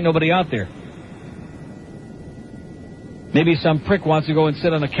from because there ain't nobody out there? Maybe some prick wants to go and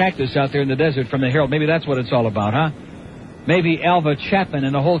sit on a cactus out there in the desert from the Herald. Maybe that's what it's all about, huh? Maybe Alva Chapman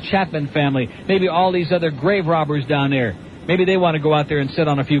and the whole Chapman family. Maybe all these other grave robbers down there. Maybe they want to go out there and sit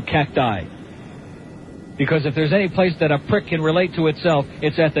on a few cacti. Because if there's any place that a prick can relate to itself,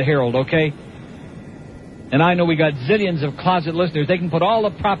 it's at the Herald, okay? And I know we got zillions of closet listeners. They can put all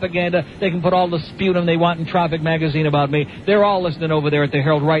the propaganda, they can put all the sputum they want in Traffic Magazine about me. They're all listening over there at the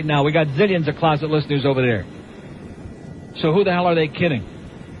Herald right now. We got zillions of closet listeners over there. So who the hell are they kidding?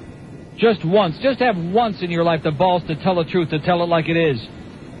 Just once, just have once in your life the balls to tell the truth, to tell it like it is.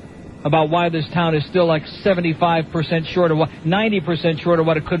 About why this town is still like 75% short of what, 90% short of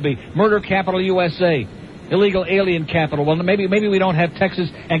what it could be. Murder capital USA. Illegal alien capital. Well, maybe we don't have Texas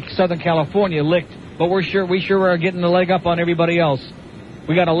and Southern California licked, but we sure are getting a leg up on everybody else.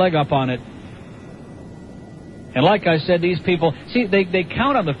 We got a leg up on it. And like I said, these people, see, they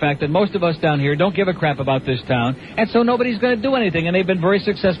count on the fact that most of us down here don't give a crap about this town, and so nobody's going to do anything, and they've been very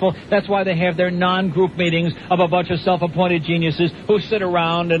successful. That's why they have their non-group meetings of a bunch of self-appointed geniuses who sit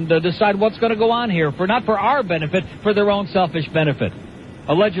around and decide what's going to go on here, not for our benefit, for their own selfish benefit.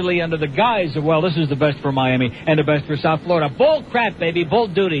 Allegedly under the guise of, well, this is the best for Miami and the best for South Florida. Bull crap, baby, bull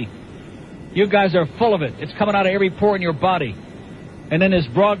duty. You guys are full of it. It's coming out of every pore in your body. And then this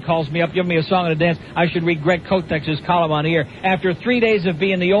broad calls me up, giving me a song and a dance. I should read Greg Kotex's column on here. After 3 days of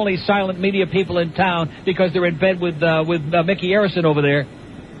being the only silent media people in town because they're in bed with Mickey Arison over there.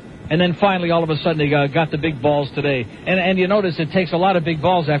 And then finally, all of a sudden, they got the big balls today. And you notice it takes a lot of big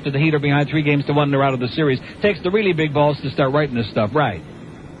balls after the Heat are behind 3-1 and they're out of the series. It takes the really big balls to start writing this stuff, right?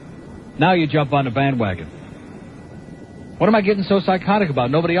 Now you jump on the bandwagon. What am I getting so psychotic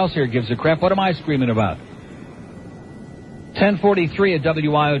about? Nobody else here gives a crap. What am I screaming about? 10:43 at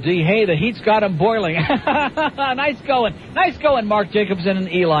WIOD. Hey, the Heat's got them boiling. Nice going, Mark Jacobson and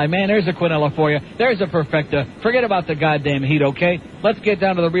Eli. Man, there's a Quinella for you. There's a perfecta. Forget about the goddamn Heat, okay? Let's get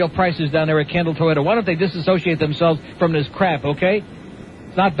down to the real prices down there at Kendall Toyota. Why don't they disassociate themselves from this crap, okay?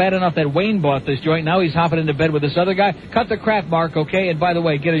 It's not bad enough that Wayne bought this joint. Now he's hopping into bed with this other guy. Cut the crap, Mark, okay? And by the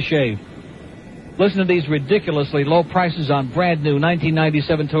way, get a shave. Listen to these ridiculously low prices on brand new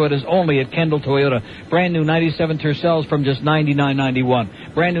 1997 Toyotas only at Kendall Toyota. Brand new 97 Tercels from just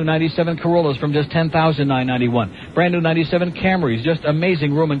 $99.91. Brand new 97 Corollas from just $10,991. Brand new 97 Camrys, just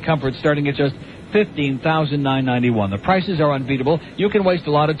amazing room and comfort starting at just $15,991. The prices are unbeatable. You can waste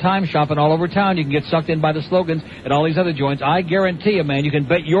a lot of time shopping all over town. You can get sucked in by the slogans at all these other joints. I guarantee you, man, you can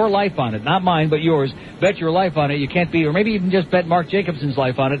bet your life on it. Not mine, but yours. Bet your life on it. You can't beat, or maybe you can just bet Mark Jacobson's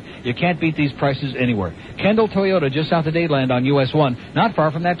life on it. You can't beat these prices anywhere. Kendall Toyota, just south of Dayland on US 1. Not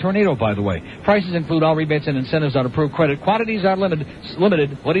far from that tornado, by the way. Prices include all rebates and incentives on approved credit. Quantities are limited.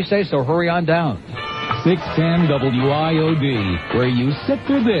 What do you say? So hurry on down. 610 WIOD, where you sit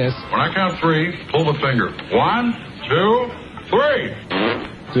through this. When I count three, pull the finger. 1, 2, 3.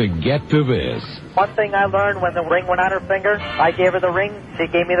 To get to this. One thing I learned when the ring went on her finger, I gave her the ring, she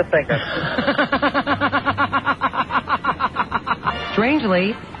gave me the finger.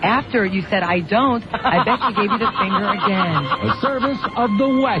 Strangely, after you said I don't, I bet she gave you the finger again. A service of the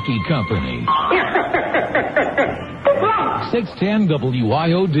Wacky Company. 610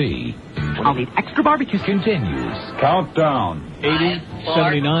 WIOD. I'll need extra barbecue. Continues. Countdown. 80,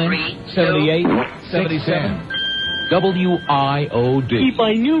 79, 78, 77. WIOD. If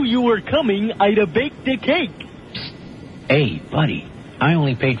I knew you were coming, I'd have baked the cake. Hey, buddy, I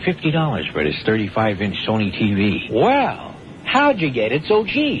only paid $50 for this 35-inch Sony TV. Wow. How'd you get it so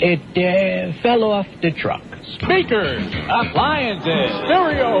cheap? It fell off the truck. Speakers, appliances,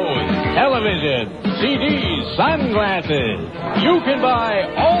 stereos, television, CDs, sunglasses. You can buy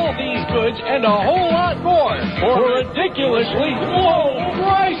all these goods and a whole lot more for ridiculously low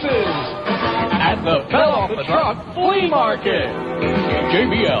prices at the Fell Off the Truck Flea Market.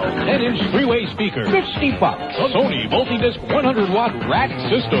 JBL 10-inch three-way speaker, $50. A Sony multi-disc 100-watt rack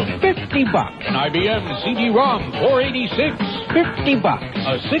system, $50. An IBM CD-ROM 486, $50.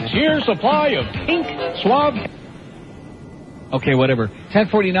 A 6-year supply of pink Suave. Okay, whatever.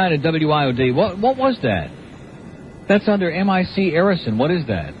 1049 at WIOD. What was that? That's under MIC Arison. What is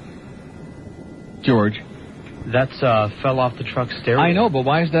that? George? That's fell off the truck stereo. I know, but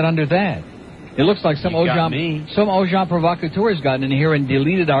why is that under that? It looks like some Ojan provocateur has gotten in here and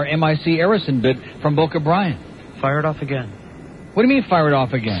deleted our MIC Arison bit from Boca Brian. Fire it off again. What do you mean fire it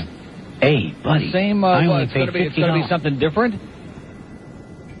off again? Hey, buddy. The same, I only it's paid going to be something different?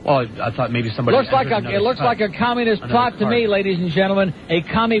 Well, I thought maybe somebody... It looks like a communist plot to me, ladies and gentlemen. A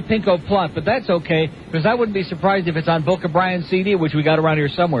commie pinko plot, but that's okay, because I wouldn't be surprised if it's on Boca Brian's CD, which we got around here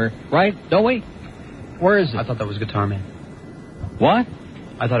somewhere, right? Don't we? Where is it? I thought that was Guitar Man. What?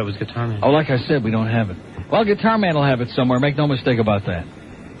 I thought it was Guitar Man. Oh, like I said, we don't have it. Well, Guitar Man will have it somewhere. Make no mistake about that.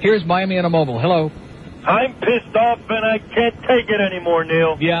 Here's Miami on a mobile. Hello. I'm pissed off and I can't take it anymore,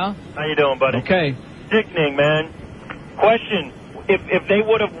 Neil. Yeah? How you doing, buddy? Okay. Sickening, man. Question. If they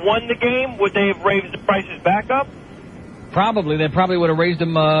would have won the game, would they have raised the prices back up? Probably. They probably would have raised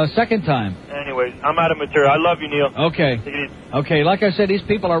them a second time. Anyways, I'm out of material. I love you, Neil. Okay. Take it easy. Okay, like I said, these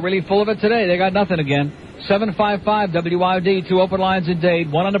people are really full of it today. They got nothing again. 755 WIOD, 2 open lines in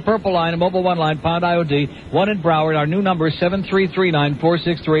Dade, 1 on the purple line, a mobile 1 line, pound IOD, 1 in Broward. Our new number is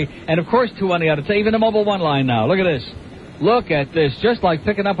 7339463, and of course 2 on the other. Even a mobile 1 line now. Look at this. Look at this. Just like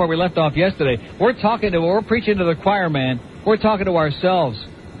picking up where we left off yesterday. We're preaching to the choir, man. We're talking to ourselves.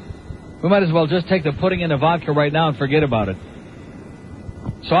 We might as well just take the pudding in the vodka right now and forget about it.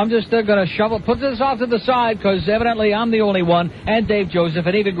 So I'm just going to put this off to the side, because evidently I'm the only one, and Dave Joseph,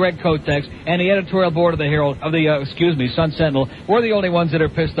 and even Greg Kotex, and the editorial board of the Herald, Sun Sentinel, we're the only ones that are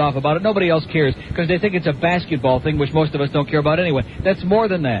pissed off about it. Nobody else cares, because they think it's a basketball thing, which most of us don't care about anyway. That's more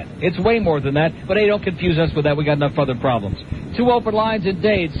than that. It's way more than that, but hey, don't confuse us with that. We got enough other problems. 2 open lines in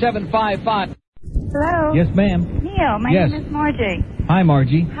Dade, 755. Hello? Yes, ma'am. Neil, my Yes. name is Margie. Hi,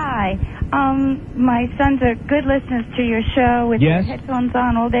 Margie. Hi. My sons are good listeners to your show with Yes. their headphones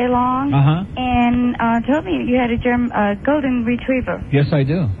on all day long. Uh-huh. And told me you had a golden retriever Yes, I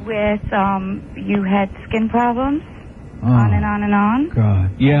do. with, you had skin problems, Oh, on and on and on. God.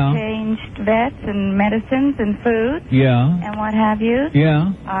 Yeah. Changed vets and medicines and food. Yeah. And what have you.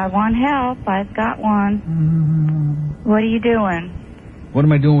 Yeah. I want help. I've got one. What are you doing? What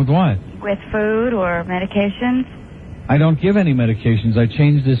am I doing with what? With food or medications? I don't give any medications. I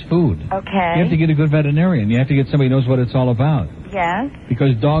change this food. Okay. You have to get a good veterinarian. You have to get somebody who knows what it's all about. Yes.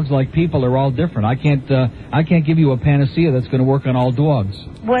 Because dogs, like people, are all different. I can't give you a panacea that's going to work on all dogs.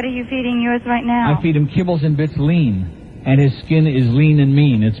 What are you feeding yours right now? I feed him kibbles and bits lean, and his skin is lean and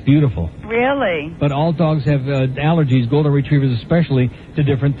mean. It's beautiful. Really? But all dogs have allergies, golden retrievers especially, to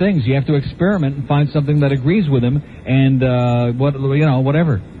different things. You have to experiment and find something that agrees with him, and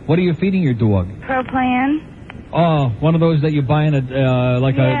whatever. What are you feeding your dog? Proplan. Oh, one of those that you buy in a,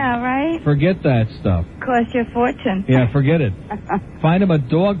 Yeah, right? Forget that stuff. Cost you a fortune. Yeah, forget it. Find him a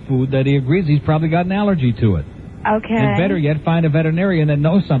dog food that he agrees he's probably got an allergy to it. Okay. And better yet, find a veterinarian that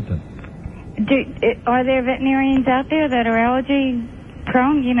knows something. Are there veterinarians out there that are allergy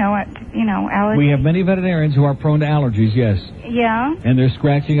prone? Allergy. We have many veterinarians who are prone to allergies, yes. Yeah? And they're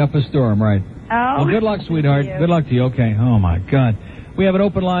scratching up a storm, right? Oh. Well, good luck, sweetheart. Good luck to you. Okay. Oh, my God. We have an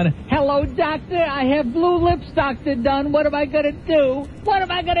open line. Hello, doctor. I have blue lips, Dr. Dunn. What am I going to do? What am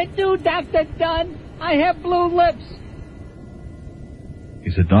I going to do, Dr. Dunn? I have blue lips.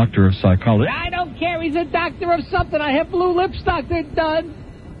 He's a doctor of psychology. I don't care. He's a doctor of something. I have blue lips, Dr. Dunn.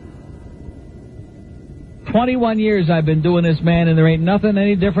 21 years I've been doing this, man, and there ain't nothing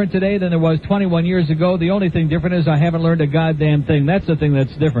any different today than there was 21 years ago. The only thing different is I haven't learned a goddamn thing. That's the thing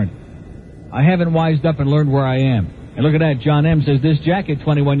that's different. I haven't wised up and learned where I am. And look at that. John M. says this jacket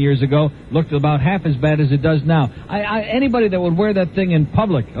 21 years ago looked about half as bad as it does now. Anybody that would wear that thing in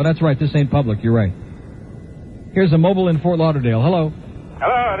public. Oh, that's right. This ain't public. You're right. Here's a mobile in Fort Lauderdale. Hello.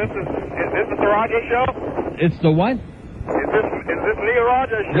 Hello. Is this the Rogers Show? It's the what? Is this Neil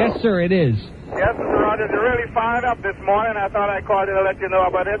Rogers Show? Yes, sir, it is. Yes, Mr. Rogers. You're really fired up this morning. I thought I'd call you to let you know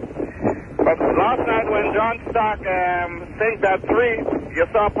about it. But last night when John Stark sank that 3, you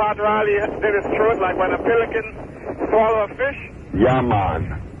saw Pat Riley did his throat like when a pelican swallow a fish? Yeah,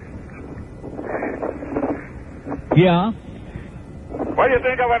 man. Yeah. What do you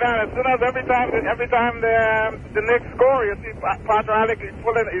think about that? As soon as every time the Knicks score, you see Pat Riley, he's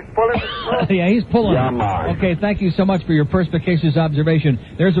pulling his throat. Yeah, he's pulling. Yeah, man. Okay, thank you so much for your perspicacious observation.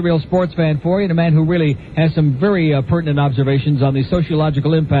 There's a real sports fan for you, and a man who really has some very pertinent observations on the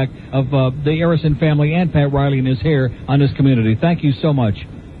sociological impact of the Arison family and Pat Riley and his hair on this community. Thank you so much.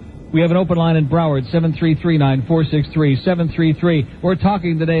 We have an open line in Broward, 733-9463-733. We're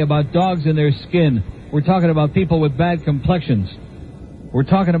talking today about dogs and their skin. We're talking about people with bad complexions. We're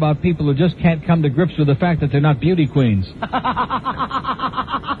talking about people who just can't come to grips with the fact that they're not beauty queens.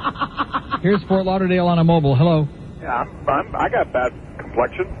 Here's Fort Lauderdale on a mobile. Hello. Yeah, I got bad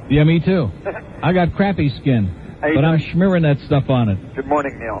complexion. Yeah, me too. I got crappy skin, but I'm smearing that stuff on it. Good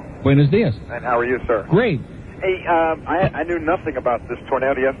morning, Neil. Buenos dias. And how are you, sir? Great. Hey, I knew nothing about this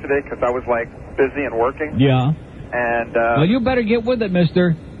tornado yesterday because I was, busy and working. Yeah. And, well, you better get with it,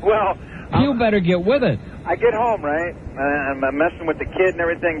 mister. Well... You better get with it. I get home, right? I'm messing with the kid and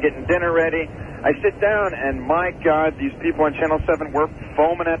everything, getting dinner ready. I sit down, and my God, these people on Channel 7 were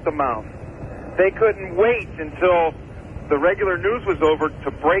foaming at the mouth. They couldn't wait until the regular news was over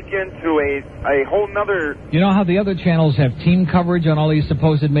to break into a whole nother... You know how the other channels have team coverage on all these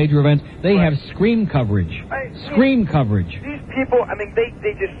supposed major events? They have scream coverage. Scream coverage. These people,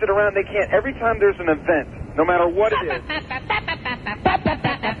 they just sit around. They can't... Every time there's an event, no matter what it is...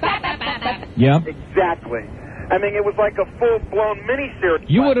 Yep. Exactly. It was like a full-blown miniseries.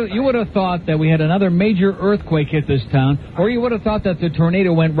 You would have thought that we had another major earthquake hit this town, or you would have thought that the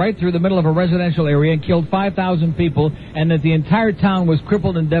tornado went right through the middle of a residential area and killed 5,000 people, and that the entire town was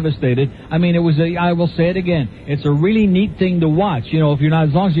crippled and devastated. It was I will say it again. It's a really neat thing to watch. If you're not,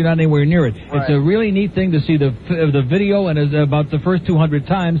 as long as you're not anywhere near it, right. It's a really neat thing to see the video and about the first 200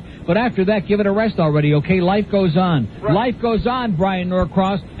 times. But after that, give it a rest already. Okay, life goes on. Right. Life goes on, Brian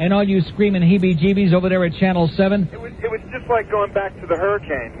Norcross, and all you screaming heebie-jeebies over there at Channel 7. It was just like going back to the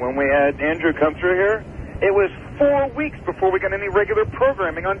hurricane when we had Andrew come through here. It was 4 weeks before we got any regular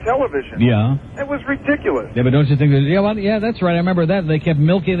programming on television. Yeah. It was ridiculous. Yeah, but don't you think that... Yeah, that's right. I remember that. They kept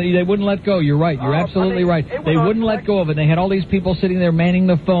milking it. They wouldn't let go. You're right. You're absolutely right. They wouldn't let go of it. They had all these people sitting there manning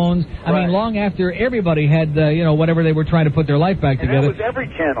the phones. Right. Long after everybody had, whatever they were trying to put their life back together. And that was every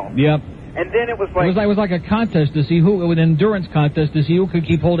channel. Yep. And then it was like... It was like a contest to see an endurance contest to see who could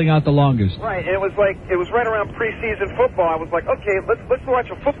keep holding out the longest. Right, and it was right around preseason football. I was like, okay, let's watch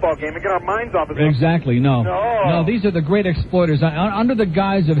a football game and get our minds off of it. Exactly, no. No, these are the great exploiters. Under the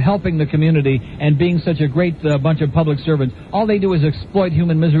guise of helping the community and being such a great bunch of public servants, all they do is exploit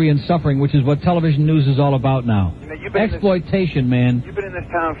human misery and suffering, which is what television news is all about now. Exploitation, man. You've been in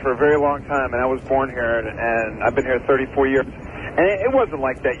this town for a very long time, and I was born here, and I've been here 34 years. And it wasn't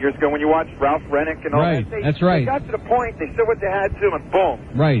like that years ago when you watched Ralph Rennick and all that. That's right. They got to the point, they said what they had to, and boom.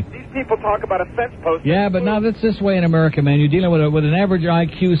 Right. These people talk about a fence post. Yeah, but now that's this way in America, man. You're dealing with an average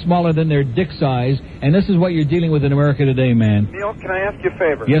IQ smaller than their dick size, and this is what you're dealing with in America today, man. Neil, can I ask you a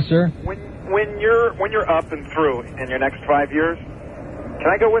favor? Yes, sir. When you're up and through in your next 5 years, can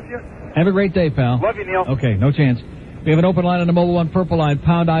I go with you? Have a great day, pal. Love you, Neil. Okay, no chance. We have an open line on the mobile one, purple line,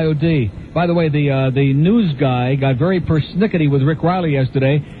 pound IOD. By the way, the news guy got very persnickety with Rick Riley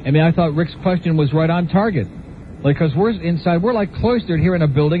yesterday. I thought Rick's question was right on target. Because we're inside, we're like cloistered here in a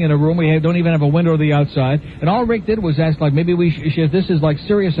building, in a room. We don't even have a window to the outside. And all Rick did was ask, like, maybe if this is, like,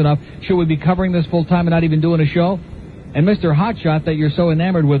 serious enough, should we be covering this full time and not even doing a show? And Mr. Hotshot that you're so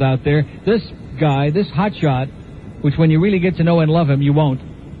enamored with out there, this guy, this Hotshot, which when you really get to know and love him, you won't,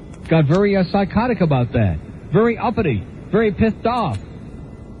 got very psychotic about that. Very uppity. Very pissed off.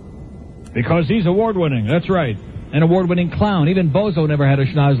 Because he's award-winning, that's right. An award-winning clown. Even Bozo never had a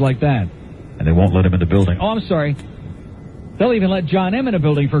schnoz like that. And they won't let him in the building. Oh, I'm sorry. They'll even let John M. in the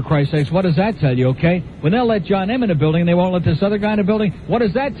building, for Christ's sakes. What does that tell you, okay? When they'll let John M. in the building, they won't let this other guy in the building. What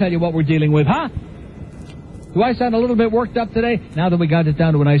does that tell you what we're dealing with, huh? Do I sound a little bit worked up today? Now that we got it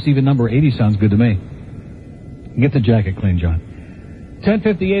down to a nice even number, 80 sounds good to me. Get the jacket clean, John.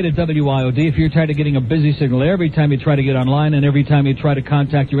 1058 at WIOD. If you're tired of getting a busy signal every time you try to get online and every time you try to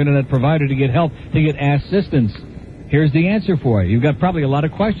contact your internet provider to get help, to get assistance, here's the answer for you. You've got probably a lot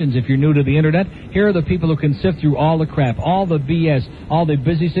of questions if you're new to the internet. Here are the people who can sift through all the crap, all the BS, all the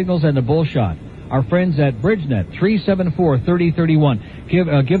busy signals and the bullshit. Our friends at BridgeNet, 374-3031.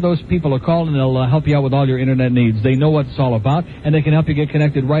 Give those people a call and they'll help you out with all your internet needs. They know what it's all about and they can help you get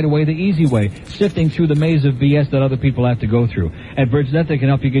connected right away the easy way, sifting through the maze of BS that other people have to go through. At BridgeNet, they can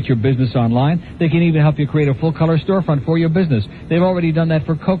help you get your business online. They can even help you create a full-color storefront for your business. They've already done that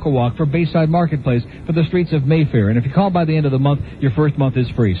for Cocoa Walk, for Bayside Marketplace, for the streets of Mayfair. And if you call by the end of the month, your first month is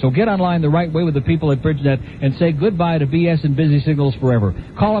free. So get online the right way with the people at BridgeNet and say goodbye to BS and busy signals forever.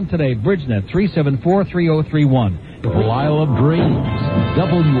 Call them today, BridgeNet, 374-3031. The Isle of Dreams,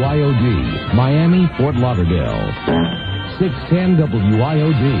 WIOD, Miami, Fort Lauderdale. 610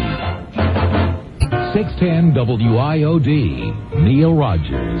 WIOD. 610 WIOD. Neil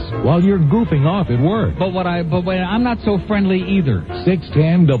Rogers, while you're goofing off at work. But I'm not so friendly either.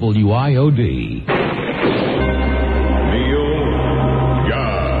 610 WIOD.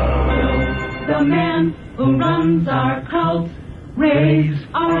 The man who runs our cult, raise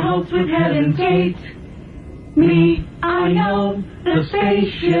our hopes with heaven's gate. Me, I know the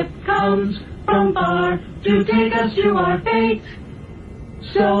spaceship comes from far to take us to our fate.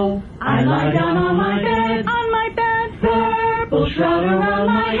 So I lie down on my bed, purple shroud around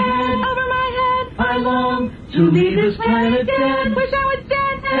my head, over my head. I long to leave this planet dead, wish I was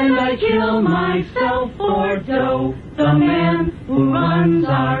dead, and I kill myself for dough. The man who runs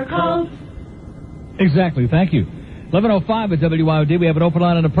our cult. Exactly, thank you. 1105 at WIOD. We have an open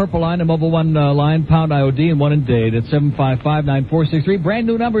line and a purple line, a mobile one line, pound IOD, and one in Dade at 755-9463. Brand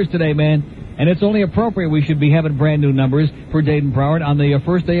new numbers today, man. And it's only appropriate we should be having brand new numbers for Dade and Broward on the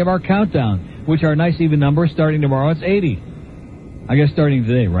first day of our countdown, which are nice even numbers. Starting tomorrow, it's 80. I guess starting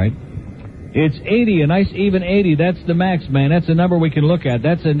today, right? It's 80, a nice even 80. That's the max, man. That's a number we can look at.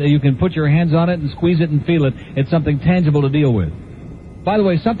 You can put your hands on it and squeeze it and feel it. It's something tangible to deal with. By the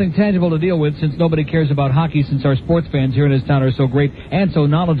way, something tangible to deal with since nobody cares about hockey, since our sports fans here in this town are so great and so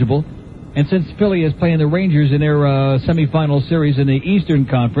knowledgeable, and since Philly is playing the Rangers in their semifinal series in the Eastern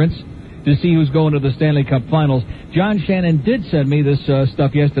Conference to see who's going to the Stanley Cup Finals. John Shannon did send me this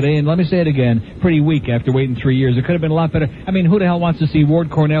stuff yesterday, and let me say it again, pretty weak after waiting 3 years. It could have been a lot better. I mean, who the hell wants to see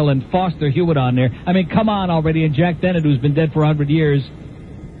Ward Cornell and Foster Hewitt on there? I mean, come on already, and Jack Dennett, who's been dead for 100 years.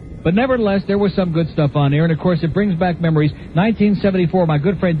 But nevertheless, there was some good stuff on there, and of course it brings back memories. 1974, my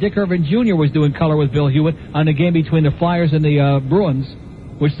good friend Dick Irvin Jr. was doing color with Bill Hewitt on the game between the Flyers and the Bruins,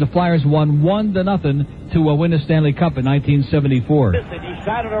 which the Flyers won 1-0 to win the Stanley Cup in 1974. He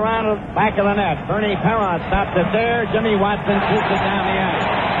shot it around the back of the net. Bernie Perron stopped it there. Jimmy Watson shoots it down the ice.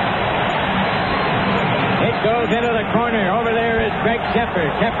 It goes into the corner. Over there is Greg Shepard.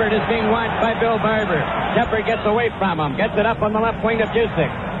 Shepard is being watched by Bill Barber. Shepard gets away from him. Gets it up on the left wing to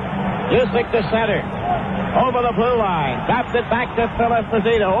Busick. Busick to center. Over the blue line. Drops it back to Phil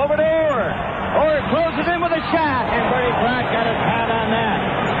Esposito. Over to Orr. Orr closes in with a shot. And Bernie Pratt got his hand on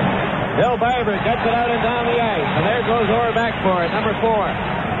that. Bill Barber gets it out and down the ice. And there goes Orr back for it. Number 4.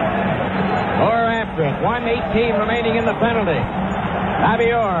 Orr after it. 1:18 remaining in the penalty.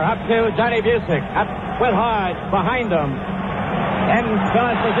 Bobby Orr up to Johnny Busick. Up with Hodge behind him. And Phil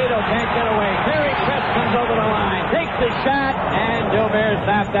Esposito can't get away. Terry Chris comes over the line. Takes the shot. And Gilbert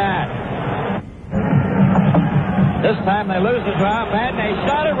stopped that. This time they lose the draw, and they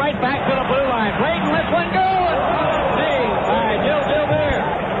shot it right back to the blue line. Braden lets one go. Saved by Gil Gilbert.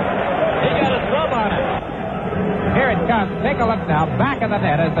 He got a sub on it. Here it comes. Take a look now. Back of the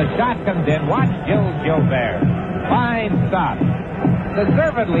net as the shot comes in. Watch Gil Gilbert. Fine stop.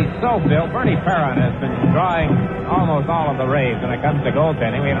 Deservedly so, Bill. Bernie Perron has been drawing almost all of the raves when it comes to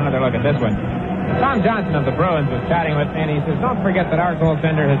goaltending. We have another look at this one. Tom Johnson of the Bruins was chatting with me, and he says, don't forget that our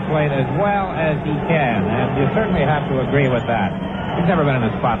goaltender has played as well as he can, and you certainly have to agree with that. He's never been in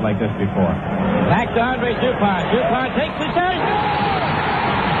a spot like this before. Back to Andre Dupont. Dupont takes the shot.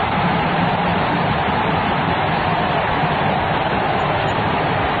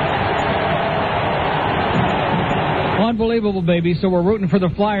 Unbelievable, baby. So we're rooting for the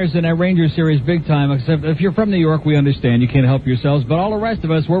Flyers in that Rangers series big time, except if you're from New York, we understand. You can't help yourselves. But all the rest of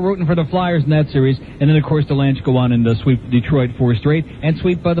us, we're rooting for the Flyers in that series. And then, of course, the Lanch go on and sweep Detroit 4 straight and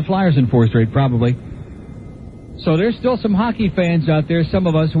sweep the Flyers in 4 straight, probably. So there's still some hockey fans out there, some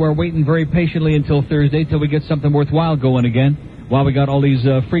of us who are waiting very patiently until Thursday till we get something worthwhile going again. While we got all these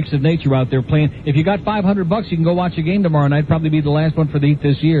freaks of nature out there playing. If you got $500, you can go watch a game tomorrow night. Probably be the last one for the Heat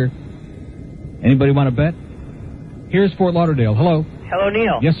this year. Anybody want to bet? Here's Fort Lauderdale. Hello. Hello,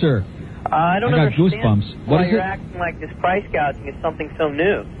 Neil. Yes, sir. I don't got understand goosebumps. why What is you're it? acting like this price gouging is something so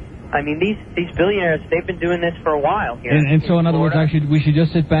new. I mean, these billionaires, they've been doing this for a while here. And so, in other words, we should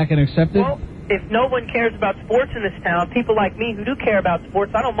just sit back and accept it? Well, if no one cares about sports in this town, people like me who do care about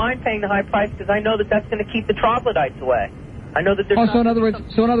sports, I don't mind paying the high price because I know that that's going to keep the troglodytes away. I know that there's so in other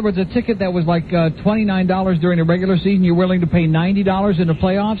words, a ticket that was like $29 during the regular season, you're willing to pay $90 in the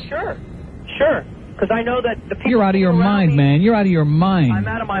playoffs? Sure. Because I know that the people... You're out of your mind, man. You're out of your mind. I'm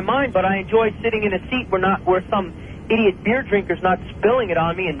out of my mind, but I enjoy sitting in a seat where some idiot beer drinker's not spilling it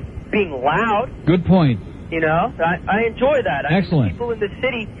on me and being loud. Good point. You know, I enjoy that. Excellent. I mean, people in the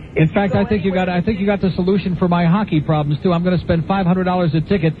city... In fact, I think you got the solution for my hockey problems too. I'm going to spend $500 a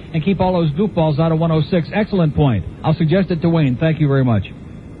ticket and keep all those goofballs out of 106. Excellent point. I'll suggest it to Wayne. Thank you very much.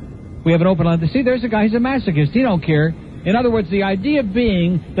 We have an open line. See, there's a guy. He's a masochist. He don't care. In other words, the idea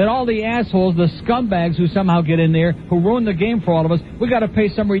being that all the assholes, the scumbags who somehow get in there, who ruin the game for all of us, we got to pay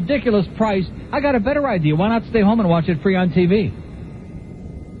some ridiculous price. I got a better idea. Why not stay home and watch it free on TV?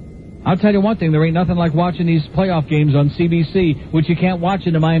 I'll tell you one thing, there ain't nothing like watching these playoff games on CBC, which you can't watch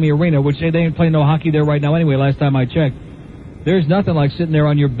in the Miami Arena, which they ain't playing no hockey there right now anyway, last time I checked. There's nothing like sitting there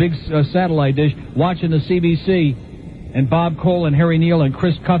on your big satellite dish watching the CBC, and Bob Cole and Harry Neal and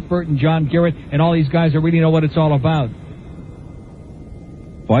Chris Cuthbert and John Garrett and all these guys that really know what it's all about.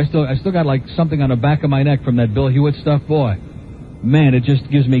 Boy, I still got like something on the back of my neck from that Bill Hewitt stuff, boy. Man, it just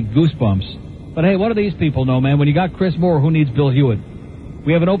gives me goosebumps. But hey, what do these people know, man? When you got Chris Moore, who needs Bill Hewitt?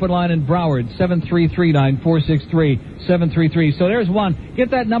 We have an open line in Broward, 733-9463, 733. So there's one.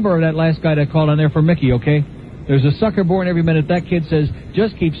 Get that number of that last guy that called on there for Mickey, okay? There's a sucker born every minute. That kid says,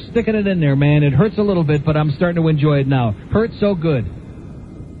 just keep sticking it in there, man. It hurts a little bit, but I'm starting to enjoy it now. Hurts so good.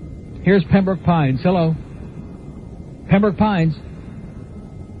 Here's Pembroke Pines. Hello. Pembroke Pines.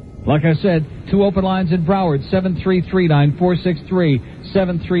 Like I said, 2 open lines in Broward, 733-9463,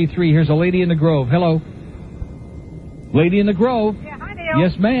 733. Here's a lady in the Grove. Hello. Lady in the Grove. Yeah, hi, Neil.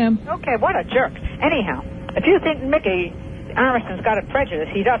 Yes, ma'am. Okay, what a jerk. Anyhow, if you think Mickey Armstrong's got a prejudice,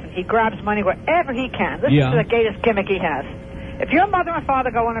 he doesn't. He grabs money wherever he can. This is the greatest gimmick he has. If your mother and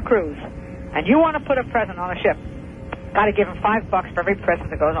father go on a cruise, and you want to put a present on a ship, got to give them $5 for every present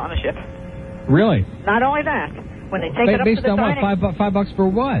that goes on the ship. Really? Not only that, when they take it up to the based on dining... what? $5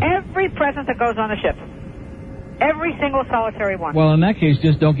 for what? Every present that goes on the ship. Every single solitary one. Well, in that case,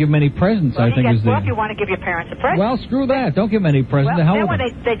 just don't give them any presents, I think is the... Well, if you want to give your parents a present. Well, screw that. Don't give them any presents. Well, The hell then with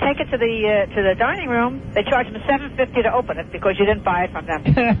when them. they take it to the dining room, they charge them $7.50 to open it because you didn't buy it from them.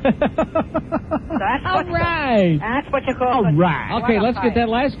 So that's All right. That's what you call All it. right. Okay, let's get that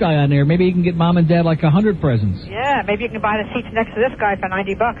last guy on there. Maybe he can get Mom and Dad like 100 presents. Yeah, maybe you can buy the seats next to this guy for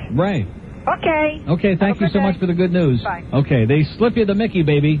 $90. Right. Okay. Okay, thank you so much for the good news. Bye. Okay, they slip you the Mickey,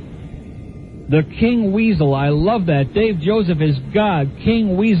 baby. The King Weasel, I love that. Dave Joseph is God.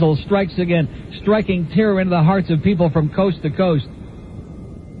 King Weasel strikes again, striking terror into the hearts of people from coast to coast.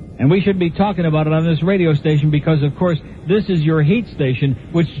 And we should be talking about it on this radio station because, of course, this is your Heat station,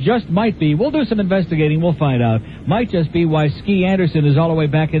 which just might be, we'll do some investigating, we'll find out, might just be why Ski Anderson is all the way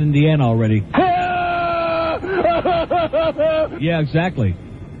back in Indiana already. Yeah, exactly.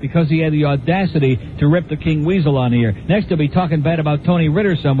 Because he had the audacity to rip the King Weasel on here. Next, he'll be talking bad about Tony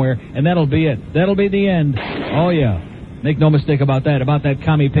Ritter somewhere, and that'll be it. That'll be the end. Oh, yeah. Make no mistake about that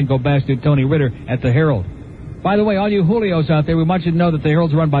commie pinko bastard Tony Ritter at the Herald. By the way, all you Julios out there, we want you to know that the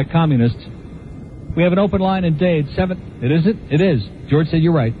Herald's run by communists. We have an open line in Dade. It is. George said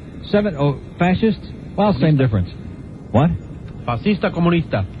you're right. Fascists? Well, same difference. What? Fascista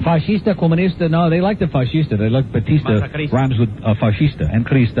comunista. Fascista comunista. No, they like the fascista. They like Batista. Rhymes with fascista and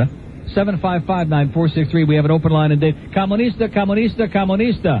Crista. 755-9463. We have an open line in Dade. Comunista, comunista,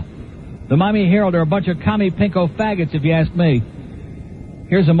 comunista. The Miami Herald are a bunch of commie pinko faggots, if you ask me.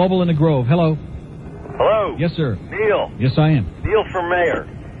 Here's a mobile in the Grove. Hello. Hello. Yes, sir. Neil. Yes, I am. Neil for mayor.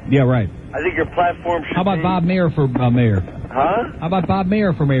 Yeah, right. I think your platform should How about be... Bob Mayer for mayor? Huh? How about Bob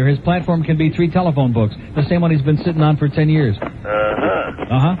Mayer for mayor? His platform can be 3 telephone books, the same one he's been sitting on for 10 years.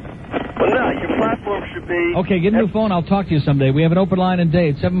 Uh-huh. Well, no, your platform should be... Okay, get a new phone. I'll talk to you someday. We have an open line in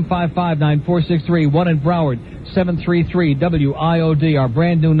Dade, 755-9463, one in Broward, 733-WIOD, our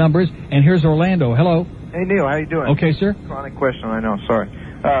brand new numbers. And here's Orlando. Hello. Hey, Neil, how you doing? Okay, sir. Chronic question, I know, sorry.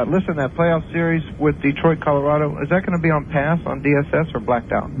 Listen, that playoff series with Detroit, Colorado, is that going to be on Pass, on DSS, or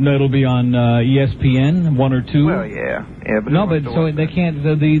blacked out? No, it'll be on ESPN, 1 or 2. Well, yeah. But no, but so they can't,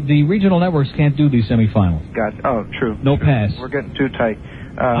 the regional networks can't do these semifinals. Gotcha. Oh, true. No true. Pass. We're getting too tight.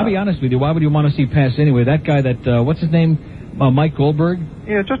 I'll be honest with you, why would you want to see Pass anyway? That guy that, what's his name? Mike Goldberg?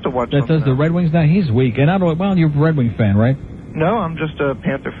 Yeah, just to watch that does the Red Wings now. He's weak. And I don't, well, you're a Red Wing fan, right? No, I'm just a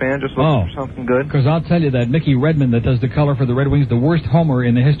Panther fan, just looking for something good. Because I'll tell you that Mickey Redmond that does the color for the Red Wings, the worst homer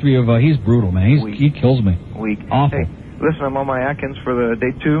in the history of, he's brutal, man. He kills me. Weak. Awful. Hey, listen, I'm on my Atkins for the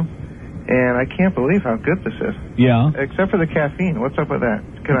day 2, and I can't believe how good this is. Yeah. Except for the caffeine. What's up with that?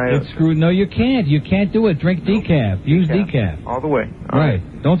 Can I... It's screwed. No, you can't. You can't do it. Drink decaf. Use decaf. All the way. All right.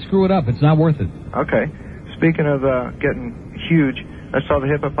 Don't screw it up. It's not worth it. Okay. Speaking of getting huge, I saw the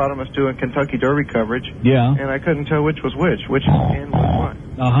hippopotamus doing Kentucky Derby coverage. Yeah. And I couldn't tell which was which and what.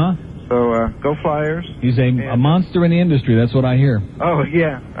 Uh-huh. So, go Flyers. He's a monster in the industry. That's what I hear. Oh,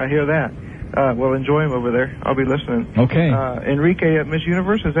 yeah. I hear that. Well, enjoy him over there. I'll be listening. Okay. Enrique at Miss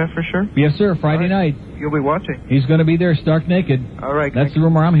Universe, is that for sure? Yes, sir. Friday night. You'll be watching. He's going to be there stark naked. All right. That's the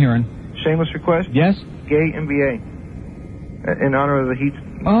rumor I'm hearing. Shameless request? Yes? Gay NBA. In honor of the Heat.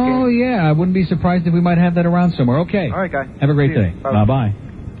 Oh, yeah. I wouldn't be surprised if we might have that around somewhere. Okay. All right, guy. Have a great See you. day. Bye-bye.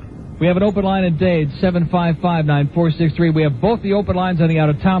 We have an open line in Dade, 755-9463. We have both the open lines and the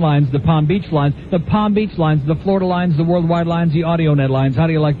out-of-town lines, the Palm Beach lines, the Florida lines, the worldwide lines, the AudioNet lines. How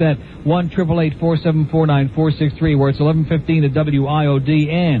do you like that? 1-888-474-9463, where it's 11:15 at WIOD.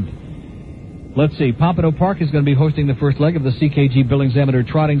 And let's see, Pompano Park is going to be hosting the first leg of the CKG Billings Amateur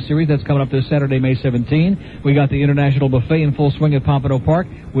Trotting Series. That's coming up this Saturday, May 17. We got the International Buffet in full swing at Pompano Park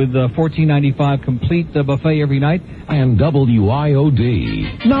with $14.95 complete buffet every night. And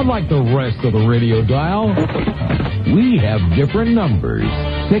WIOD. Not like the rest of the radio dial. We have different numbers.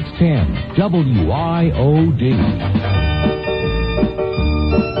 610 WIOD.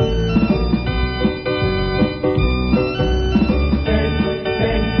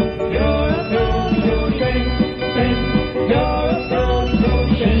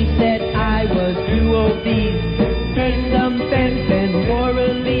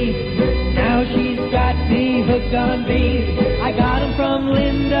 On beef. I got 'em from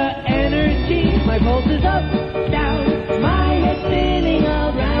Linda Energy. My pulse is up, down, my head spinning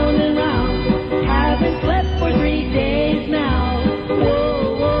around and round. Haven't slept for 3 days now.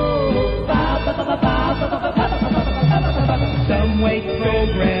 Whoa, whoa, ba ba ba ba ba ba ba ba. Some weight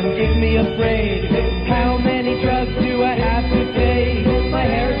program, give me a break. How many drugs do I have to take? My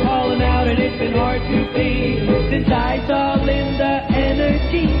hair's falling out and it's been hard to see since I saw Linda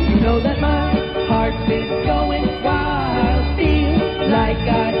Energy. You know that my heart's been going wild, feel like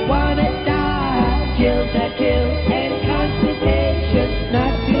I wanna die. Chills that kill and constipation,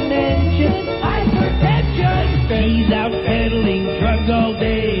 not to mention hypertension. She's out peddling drugs all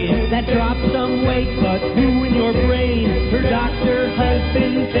day that drop some weight, but who in your brain? Her doctor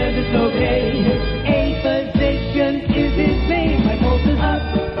husband says it's okay. A physician is his name. My pulse is up,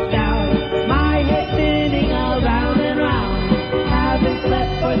 down, my head spinning around and round. Haven't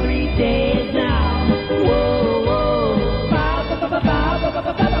slept for 3 days now. Whoa, whoa, ba ba ba ba ba ba ba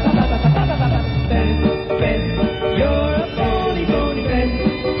ba ba ba. Ben, Ben, you're a phony, phony, Ben,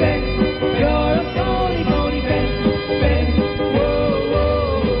 Ben, you're a phony, phony, Ben, Ben, whoa,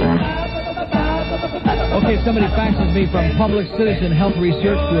 whoa, ba ba ba ba ba ba ba. Okay, somebody faxes me from Public Citizen Health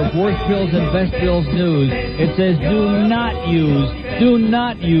Research Group, Worst Pills and Best Pills News. It says do not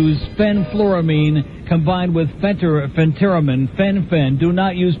use fenfluramine combined with fentiramin, fen. Do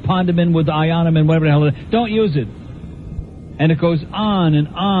not use Pondamin with ionomin, whatever the hell it is. Don't use it. And it goes on and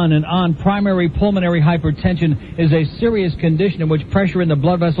on and on. Primary pulmonary hypertension is a serious condition in which pressure in the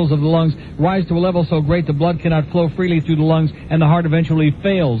blood vessels of the lungs rise to a level so great the blood cannot flow freely through the lungs and the heart eventually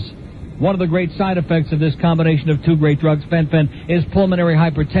fails. One of the great side effects of this combination of 2 great drugs, fen, is pulmonary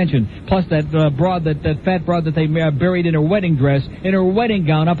hypertension. Plus that fat broad that they buried in her wedding dress, in her wedding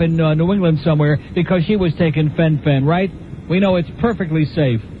gown up in New England somewhere because she was taking fen, right? We know it's perfectly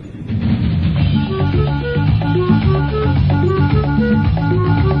safe.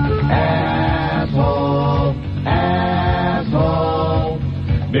 Asshole.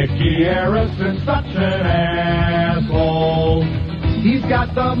 Mickey Harrison's such an asshole. He's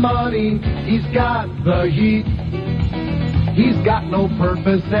got the money, he's got the heat. He's got no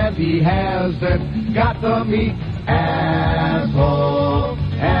purpose and he hasn't got the meat. Asshole,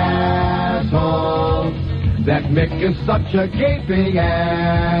 asshole. That Mick is such a gaping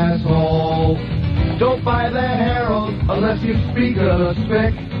asshole. Don't buy the Herald unless you speak of the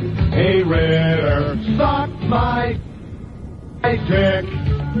spick. Hey, Ritter, suck my dick.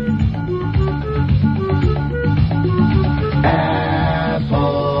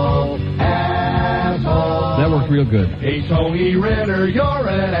 Asshole, asshole. That worked real good. Hey, Tony Ritter, you're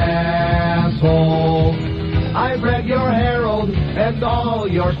an asshole. I've read your Herald and all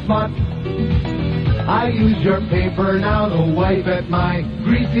your smut. I use your paper now to wipe at my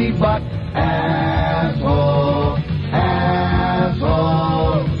greasy butt. Asshole,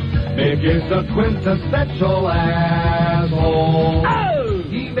 asshole. Mick is the quintessential asshole. Oh!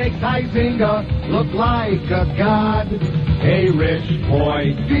 He makes Huizinga look like a god. Hey, rich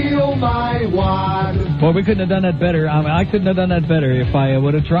boy, feel my wad. Well, we couldn't have done that better. I couldn't have done that better if I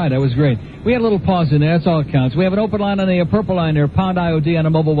would have tried. That was great. We had a little pause in there. That's all that counts. We have an open line on the purple line there, pound IOD on a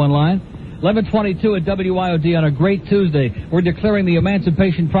mobile one line. 11:22 at WIOD on a great Tuesday. We're declaring the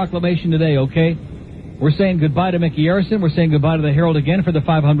Emancipation Proclamation today, okay? We're saying goodbye to Mickey Arison. We're saying goodbye to the Herald again for the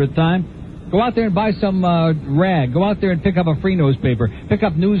 500th time. Go out there and buy some rag. Go out there and pick up a free newspaper. Pick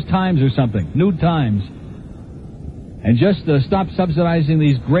up News Times or something. New Times. And just stop subsidizing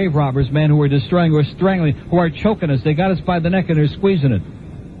these grave robbers, man, who are destroying, who are strangling, who are choking us. They got us by the neck and they're squeezing it.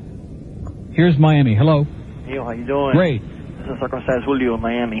 Here's Miami. Hello. Hey, how you doing? Great. This is Circumcised Julio in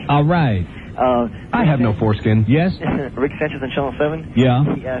Miami. All right. I have no foreskin. Yes? Rick Sanchez on Channel 7? Yeah.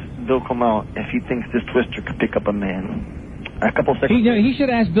 He asked Bill Kamau if he thinks this twister could pick up a man. A couple seconds. He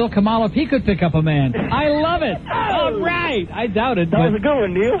should ask Bill Kamau if he could pick up a man. I love it. All right. I doubt it. That was a good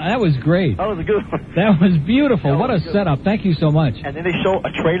one, Neil. That was great. That was a good one. That was beautiful. What a setup. Thank you so much. And then they show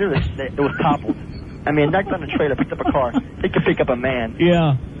a trailer that was toppled. I mean, knocked on a trailer, picked up a car. They could pick up a man.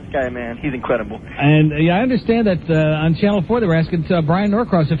 Yeah. This guy, man, he's incredible. And I understand that on Channel 4 they were asking Brian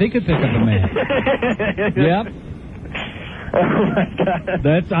Norcross if he could pick up a man. Yep. Oh, my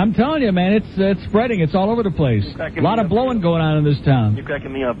God. I'm telling you, man, it's spreading. It's all over the place. A lot of blowing going on in this town. You're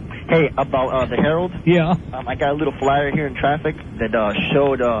cracking me up. Hey, about the Herald. Yeah. I got a little flyer here in traffic that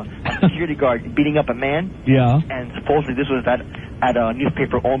showed a security guard beating up a man. Yeah. And supposedly this was at a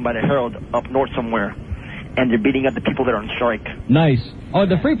newspaper owned by the Herald up north somewhere. And they're beating up the people that are on strike. Nice. Oh,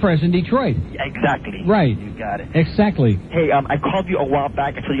 the Free Press in Detroit. Yeah, exactly. Right. You got it. Exactly. Hey, I called you a while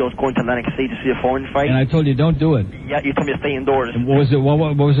back. I told you I was going to Atlantic City to see a foreign fight. And I told you don't do it. Yeah, you told me to stay indoors. And what was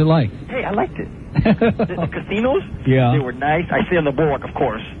it like? Hey, I liked it. the casinos? Yeah. They were nice. I stayed on the boardwalk, of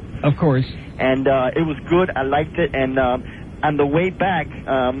course. Of course. And it was good. I liked it. And on the way back,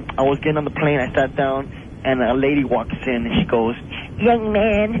 I was getting on the plane. I sat down, and a lady walks in, and she goes, "Young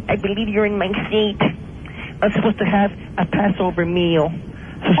man, I believe you're in my seat. I'm supposed to have a Passover meal."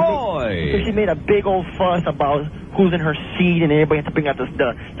 So she made a big old fuss about who's in her seat, and everybody had to bring out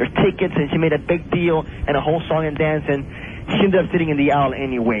their tickets, and she made a big deal and a whole song and dance, and she ended up sitting in the aisle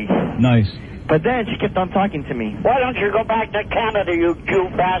anyway. Nice. But then she kept on talking to me. Why don't you go back to Canada, you Jew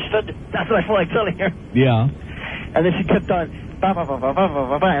bastard? That's what I feel like telling her. Yeah. And then she kept on, and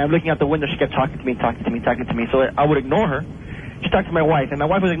I'm looking out the window. She kept talking to me. So I would ignore her. She talked to my wife, and my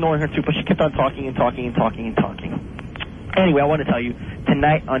wife was ignoring her too, but she kept on talking. Anyway, I want to tell you,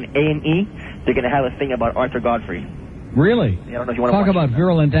 tonight on A&E, they're going to have a thing about Arthur Godfrey. Really? I don't know if you want to Talk about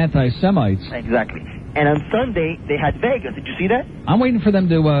virulent anti-Semites. Exactly. And on Sunday, they had Vegas. Did you see that? I'm waiting for them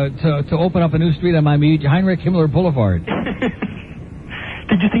to open up a new street on Miami, Heinrich Himmler Boulevard.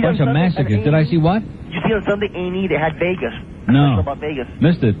 Did you see bunch of massacres. Did I see what? Did you see on Sunday A&E they had Vegas? No. About Vegas.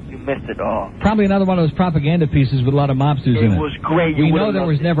 Missed it. You missed it. Oh. Probably another one of those propaganda pieces with a lot of mobsters in it. It was great. We know there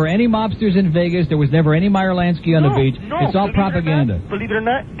was never any mobsters in Vegas. There was never any Meyer Lansky on the beach. No, it's all propaganda. Believe it or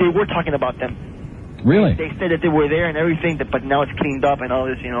not, they were talking about them. Really? They said that they were there and everything, but now it's cleaned up and all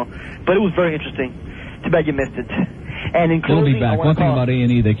this, But it was very interesting. Too bad you missed it. And in closing, it'll be back. One thing about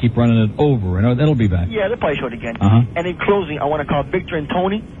A&E, they keep running it over, and it'll be back. Yeah, they'll probably show it again. Uh-huh. And in closing, I want to call Victor and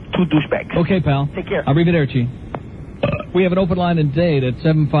Tony two douchebags. Okay, pal. Take care. Arrivederci. We have an open line in Dade at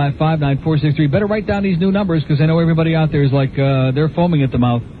 755-9463. Better write down these new numbers because I know everybody out there is like they're foaming at the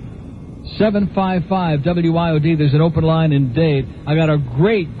mouth. 755-WIOD. There's an open line in Dade. I got a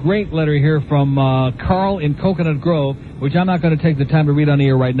great letter here from Carl in Coconut Grove, which I'm not going to take the time to read on the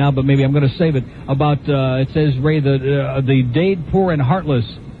air right now, but maybe I'm going to save it. About it says, Ray, the Dade poor and heartless.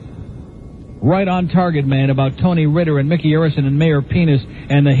 Right on target, man, about Tony Ritter and Mickey Arison and Mayor Penis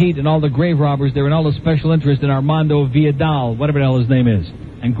and the Heat and all the grave robbers there and all the special interest in Armando Vidal, whatever the hell his name is,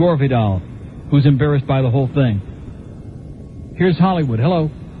 and Gore Vidal, who's embarrassed by the whole thing. Here's Hollywood. Hello.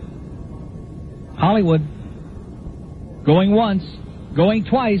 Hollywood. Going once, going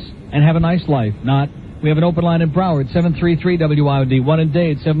twice, and have a nice life. Not We have an open line in Broward, 733-WIOD, 1 in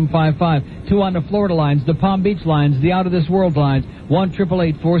Dade, 755, 2 on the Florida lines, the Palm Beach lines, the Out of This World lines,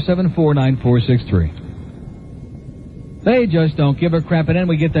 1-888-474-9463. They just don't give a crap, and then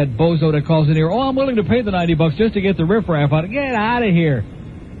we get that bozo that calls in here, I'm willing to pay the $90 just to get the riffraff out. Get out of here.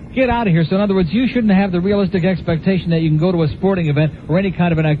 Get out of here. So in other words, you shouldn't have the realistic expectation that you can go to a sporting event or any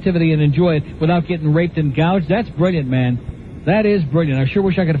kind of an activity and enjoy it without getting raped and gouged. That's brilliant, man. That is brilliant. I sure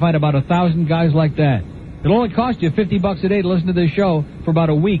wish I could find about 1,000 guys like that. It'll only cost you $50 a day to listen to this show for about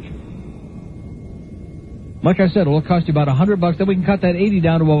a week. Like I said, it'll cost you about $100. Then we can cut that 80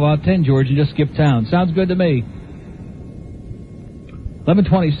 down to about 10, George, and just skip town. Sounds good to me.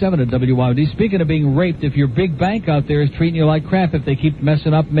 1127 at WIOD. Speaking of being raped, if your big bank out there is treating you like crap, if they keep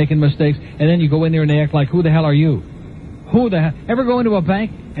messing up, making mistakes, and then you go in there and they act like, who the hell are you? Who the hell? Ever go into a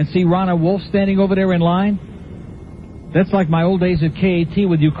bank and see Ronna Wolf standing over there in line? That's like my old days at KAT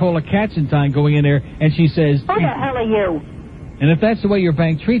with Eucola Katzenstein going in there, and she says, who the hell are you? And if that's the way your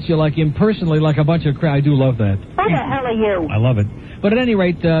bank treats you, like impersonally, like a bunch of crap, I do love that. Who the hell are you? I love it. But at any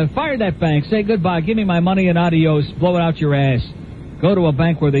rate, fire that bank, say goodbye, give me my money and adios, blow it out your ass. Go to a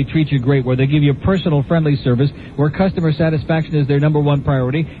bank where they treat you great, where they give you personal, friendly service, where customer satisfaction is their number one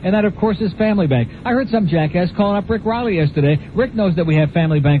priority, and that, of course, is Family Bank. I heard some jackass calling up Rick Riley yesterday. Rick knows that we have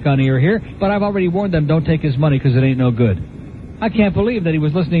Family Bank on the air here, but I've already warned them, don't take his money because it ain't no good. I can't believe that he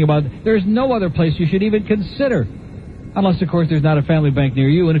was listening about, there's no other place you should even consider. Unless, of course, there's not a Family Bank near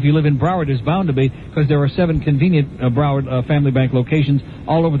you, and if you live in Broward, there's bound to be, because there are 7 convenient Broward Family Bank locations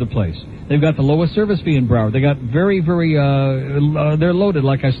all over the place. They've got the lowest service fee in Broward. They got very, they're loaded,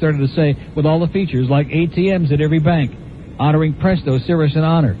 like I started to say, with all the features, like ATMs at every bank, honoring Presto, Cirrus, and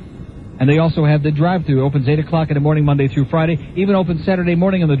Honor. And they also have the drive-thru. Opens 8 o'clock in the morning, Monday through Friday. Even opens Saturday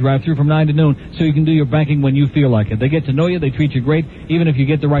morning in the drive-thru from 9 to noon, so you can do your banking when you feel like it. They get to know you. They treat you great. Even if you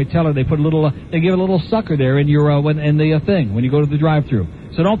get the right teller, they put a little, they give a little sucker there in your in the thing when you go to the drive-thru.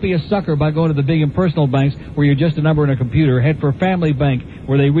 So don't be a sucker by going to the big impersonal banks where you're just a number in a computer. Head for Family Bank,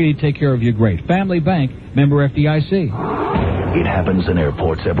 where they really take care of you great. Family Bank, member FDIC. It happens in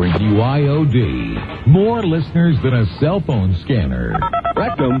airports every WIOD. More listeners than a cell phone scanner.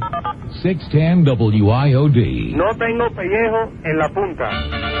 Rectum. 610 WIOD. No tengo pellejo en la punta.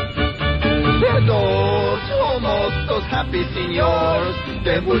 Todos somos those happy seniors.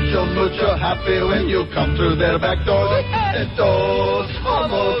 They're mucho happy when you come through their back doors. Todos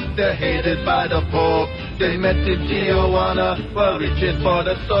somos, they're hated by the Pope. They met in Tijuana while reaching for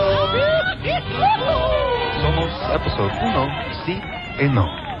the soap. Somos episode 1, sí y no.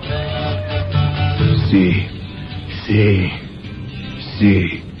 Sí, sí, sí,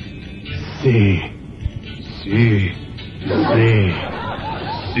 sí, sí, sí,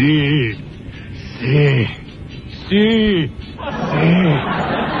 sí,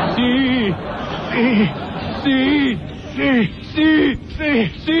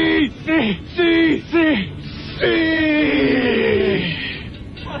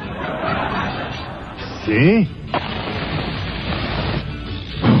 sí,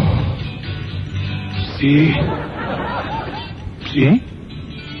 sí, sí,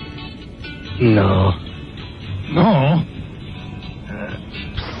 no, no,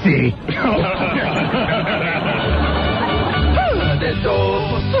 sí. De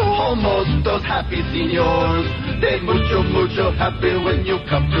todos somos those happy seniors. They mucho happy when you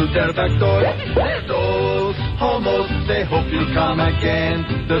come through their back door. Those homos, they hope you'll come again.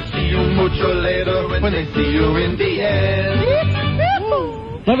 They'll see you mucho later when they see you in the end.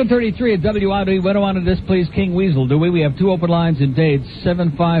 11:33 at WIOD. When on to this, please, King Weasel. Do we have 2 open lines in Dade,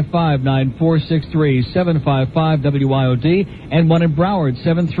 755-9463, 755-WIOD, and 1 in Broward,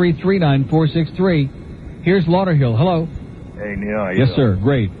 733-9463. Here's Lauderhill. Hello. Hey, Neil. Yes, sir.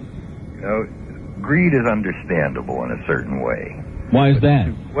 Great. You know, greed is understandable in a certain way. Why is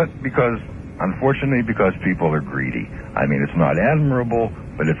that? Unfortunately, because people are greedy. I mean, it's not admirable,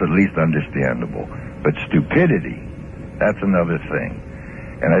 but it's at least understandable. But stupidity, that's another thing.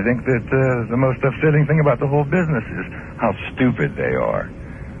 And I think that the most upsetting thing about the whole business is how stupid they are.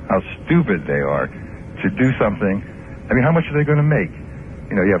 How stupid they are to do something. I mean, how much are they going to make?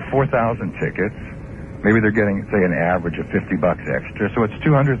 You know, you have 4,000 tickets. Maybe they're getting, say, an average of $50 extra, so it's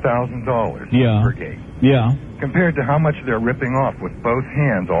 $200,000 per game. Yeah. Compared to how much they're ripping off with both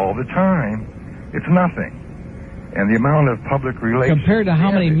hands all the time, it's nothing. And the amount of public relations... Compared to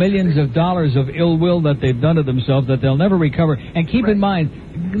how many millions of dollars of ill will that they've done to themselves that they'll never recover. And keep in mind,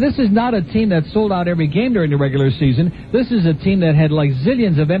 this is not a team that sold out every game during the regular season. This is a team that had like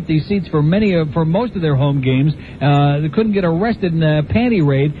zillions of empty seats for most of their home games. They couldn't get arrested in a panty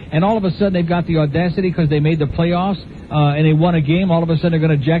raid, and all of a sudden they've got the audacity because they made the playoffs and they won a game. All of a sudden they're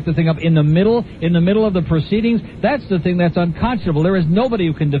going to jack the thing up in the middle of the proceedings. That's the thing that's unconscionable. There is nobody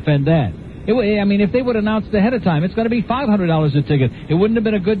who can defend that. If they would have announced ahead of time, it's going to be $500 a ticket. It wouldn't have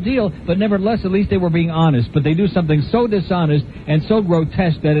been a good deal, but nevertheless, at least they were being honest. But they do something so dishonest and so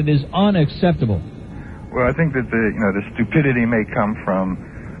grotesque that it is unacceptable. Well, I think that the stupidity may come from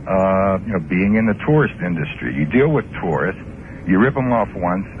being in the tourist industry. You deal with tourists, you rip them off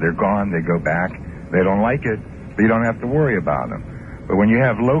once, they're gone, they go back, they don't like it, but you don't have to worry about them. But when you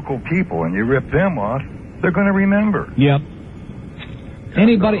have local people and you rip them off, they're going to remember. Yep.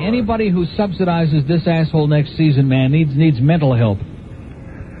 Anybody who subsidizes this asshole next season, man, needs mental help.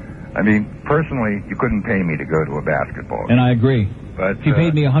 I mean, personally, you couldn't pay me to go to a basketball game. And I agree. But if he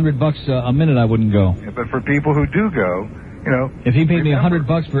paid me $100 a minute, I wouldn't go. But for people who do go, if he paid me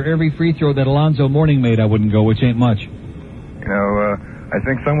 $100 for every free throw that Alonzo Mourning made, I wouldn't go, which ain't much. I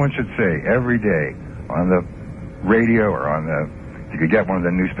think someone should say every day on the radio or on the... You could get one of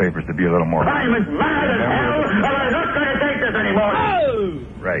the newspapers to be a little more... I'm as mad as hell, and I'm not going to take this anymore. Oh!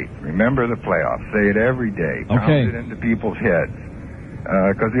 Right. Remember the playoffs. Say it every day. Okay. Pound it into people's heads.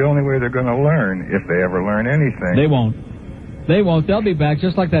 Because the only way they're going to learn, if they ever learn anything... They won't. They'll be back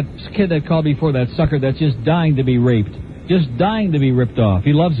just like that kid that called before, that sucker that's just dying to be raped. Just dying to be ripped off.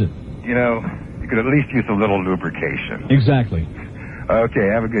 He loves it. You could at least use a little lubrication. Exactly. Okay,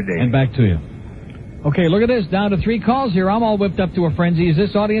 have a good day. And back to you. Okay, look at this. Down to 3 calls here. I'm all whipped up to a frenzy. Is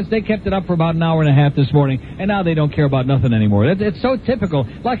this audience? They kept it up for about an hour and a half this morning, and now they don't care about nothing anymore. It's so typical.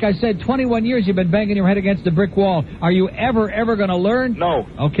 Like I said, 21 years you've been banging your head against the brick wall. Are you ever going to learn? No.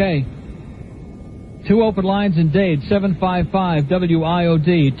 Okay. 2 open lines in Dade,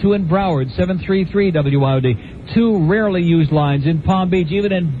 755-WIOD. 2 in Broward, 733-WIOD. 2 rarely used lines in Palm Beach,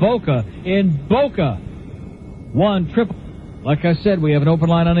 even in Boca. 1 triple. Like I said, we have an open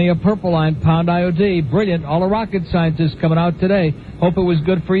line on the purple line, pound IOD. Brilliant. All the rocket scientists coming out today. Hope it was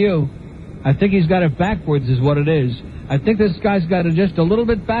good for you. I think he's got it backwards is what it is. I think this guy's got it just a little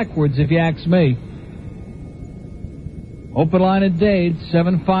bit backwards, if you ask me. Open line at Dade,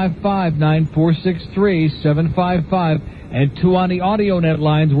 755-9463, 755. And 2 on the AudioNet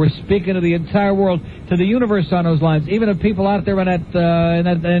lines. We're speaking to the entire world, to the universe on those lines. Even if people out there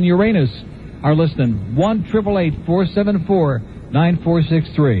in Uranus are listening.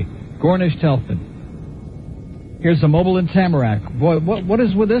 1-888-474-9463. Gornish Telfin. Here's a mobile in Tamarack. Boy, what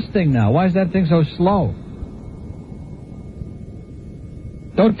is with this thing now? Why is that thing so slow?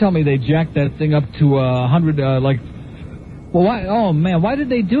 Don't tell me they jacked that thing up to 100, well, why? Oh, man, why did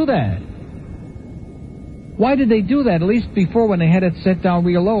they do that? Why did they do that? At least before, when they had it set down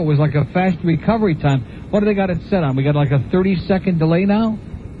real low, it was like a fast recovery time. What do they got it set on? We got like a 30-second delay now?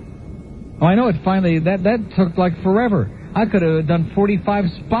 Oh, I know it finally, that took like forever. I could have done 45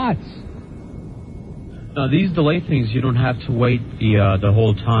 spots. These delay things, you don't have to wait the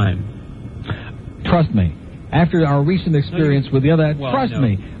whole time. Trust me. After our recent experience with the other, trust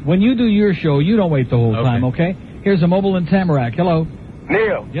me. When you do your show, you don't wait the whole time, okay? Here's a mobile in Tamarack. Hello.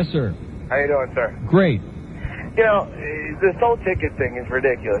 Neil. Yes, sir. How you doing, sir? Great. This whole ticket thing is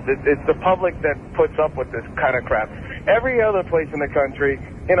ridiculous. It's the public that puts up with this kind of crap. Every other place in the country,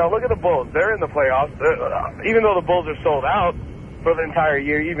 look at the Bulls. They're in the playoffs. Even though the Bulls are sold out for the entire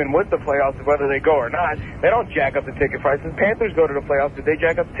year, even with the playoffs, whether they go or not, they don't jack up the ticket prices. Panthers go to the playoffs. Did they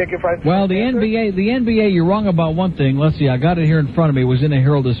jack up the ticket prices? Well, the NBA, you're wrong about one thing. Let's see, I got it here in front of me. It was in the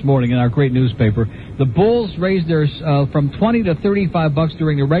Herald this morning in our great newspaper. The Bulls raised theirs from $20 to $35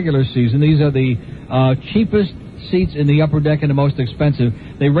 during the regular season. These are the cheapest seats in the upper deck and the most expensive.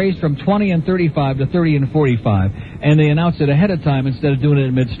 They raised from 20 and 35 to 30 and 45, and they announced it ahead of time instead of doing it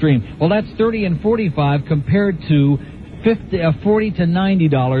in midstream. Well, that's 30 and 45 compared to $40 to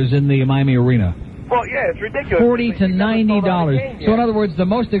 $90 in the Miami Arena. Well, yeah, it's ridiculous. $40 to $90. So in other words, the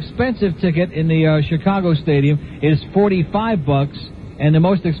most expensive ticket in the Chicago Stadium is $45, and the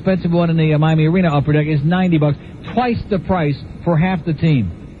most expensive one in the Miami Arena upper deck is $90. Twice the price for half the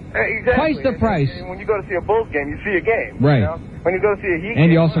team. Exactly. Twice the price. And when you go to see a Bulls game, you see a game. Right. When you go to see a Heat game.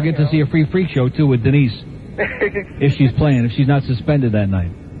 And you also get to see a free freak show, too, with Denise. If she's playing, if she's not suspended that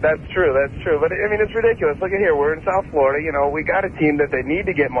night. That's true. But, it's ridiculous. Look at here. We're in South Florida. We got a team that they need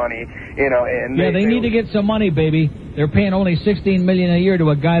to get money, and... Yeah, they need to get some money, baby. They're paying only $16 million a year to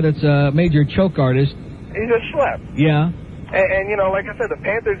a guy that's a major choke artist. He's a schlep. Yeah. And, you know, like I said, the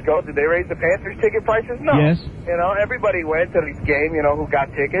Panthers go. Did they raise the Panthers ticket prices? No. Yes. You know, everybody went to this game, you know, who got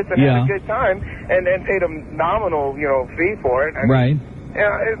tickets and had a good time and paid a nominal, you know, fee for it. Right.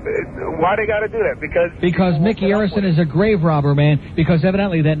 Why they got to do that? Because Mickey Arison is a grave robber, man. Because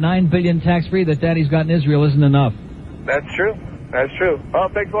evidently that $9 billion tax-free that Daddy's got in Israel isn't enough. That's true. That's true. Well,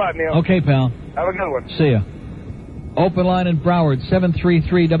 thanks a lot, Neil. Okay, pal. Have a good one. See ya. Open line in Broward,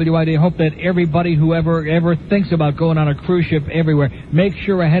 733-WID. Hope that everybody who ever thinks about going on a cruise ship everywhere, make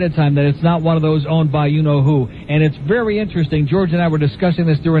sure ahead of time that it's not one of those owned by you-know-who. And it's very interesting. George and I were discussing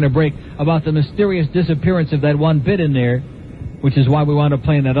this during a break about the mysterious disappearance of that one bit in there, which is why we wound up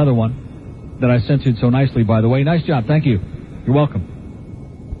playing that other one that I censored so nicely, by the way. Nice job. Thank you. You're welcome.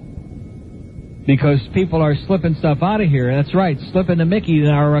 Because people are slipping stuff out of here. That's right, slipping the Mickey in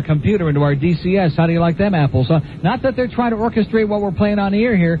our computer into our DCS. How do you like them apples? Not that they're trying to orchestrate what we're playing on the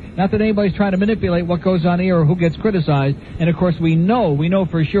air here. Not that anybody's trying to manipulate what goes on the air or who gets criticized. And, of course, we know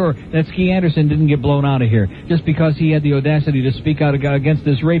for sure that Ski Anderson didn't get blown out of here just because he had the audacity to speak out against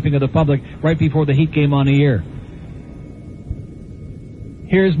this raping of the public right before the Heat game on the air.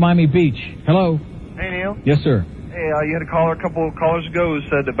 Here's Miami Beach. Hello. Hey, Neil. Yes, sir. Hey, you had a caller a couple of callers ago who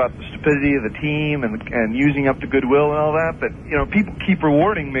said about the stupidity of the team and using up the goodwill and all that. But, you know, people keep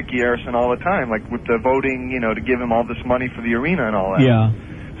rewarding Mickey Arison all the time, like with the voting, you know, to give him all this money for the arena and all that. Yeah.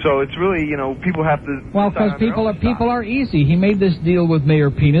 So it's really, you know, people have to... Well, because people are easy. He made this deal with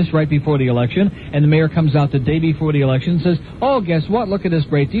Mayor Penis right before the election, and the mayor comes out the day before the election and says, oh, guess what? Look at this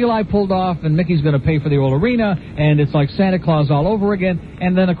great deal I pulled off, and Mickey's going to pay for the old arena, and it's like Santa Claus all over again.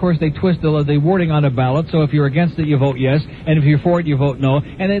 And then, of course, they twist the wording on the ballot, so if you're against it, you vote yes, and if you're for it, you vote no.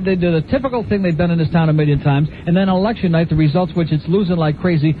 And they do the typical thing they've done in this town a million times, and then election night, the results, which it's losing like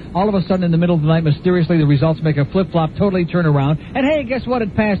crazy, all of a sudden in the middle of the night, mysteriously, the results make a flip-flop, totally turn around, and hey, guess what?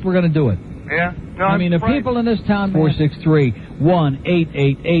 It passed. We're going to do it. Yeah. No, I mean, the people in this town,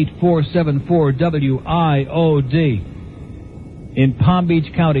 463-1-888-474-WIOD. In Palm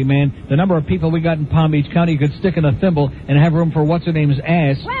Beach County, man. The number of people we got in Palm Beach County, you could stick in a thimble and have room for what's-her-name's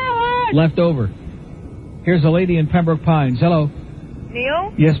ass left over. Here's a lady in Pembroke Pines. Hello.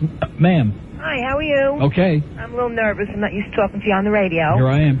 Neil? Yes, ma'am. Hi, how are you? Okay. I'm a little nervous. I'm not used to talking to you on the radio. Here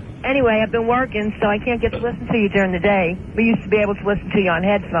I am. Anyway, I've been working, so I can't get to listen to you during the day. We used to be able to listen to you on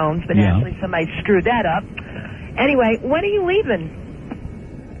headphones, but naturally somebody screwed that up. Anyway, when are you leaving?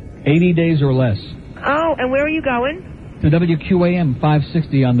 80 days or less. Oh, and where are you going? To WQAM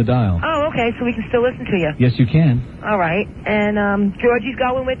 560 on the dial. Oh, okay, so we can still listen to you. Yes, you can. All right. And Georgie's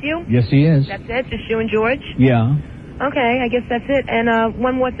going with you? Yes, he is. That's it? Just you and George? Yeah. Okay, I guess that's it. And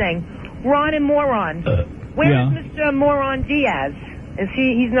one more thing. Ron and Moron. Where is Mr. Moron Diaz? Is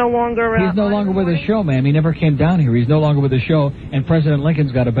he's no longer... he's no longer with the show, ma'am. He never came down here. He's no longer with the show, and President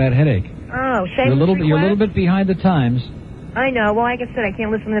Lincoln's got a bad headache. Oh, shameless You're a little bit behind the times. I know. Well, like I said, I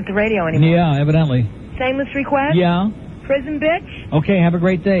can't listen to the radio anymore. Yeah, evidently. Shameless request? Yeah. Prison bitch? Okay, have a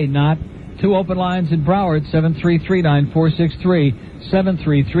great day. Not. 2 open lines in Broward, 733-9463,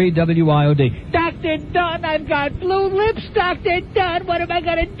 733-WIOD. Dr. Dunn, I've got blue lips, Dr. Dunn. What am I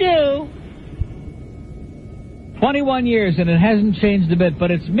going to do? 21 years, and it hasn't changed a bit, but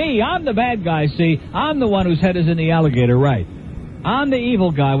it's me. I'm the bad guy, see? I'm the one whose head is in the alligator, right? I'm the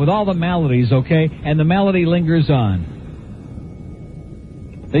evil guy with all the maladies, okay? And the malady lingers on.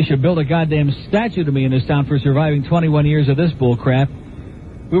 They should build a goddamn statue to me in this town for surviving 21 years of this bull crap.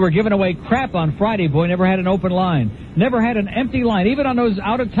 We were giving away crap on Friday, boy. Never had an open line. Never had an empty line, even on those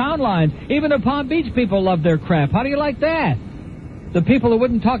out-of-town lines. Even the Palm Beach people love their crap. How do you like that? The people who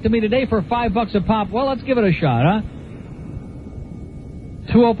wouldn't talk to me today for $5 a pop, well, let's give it a shot, huh?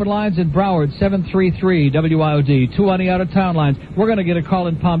 2 open lines in Broward, 733-WIOD. 2 on the out-of-town lines. We're going to get a call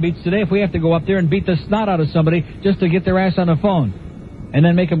in Palm Beach today if we have to go up there and beat the snot out of somebody just to get their ass on the phone. And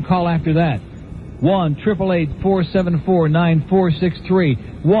then make them call after that. 1-888-474-9463.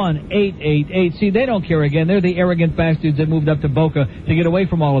 1-888. See, they don't care again. They're the arrogant bastards that moved up to Boca to get away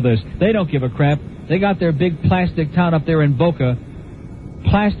from all of this. They don't give a crap. They got their big plastic town up there in Boca.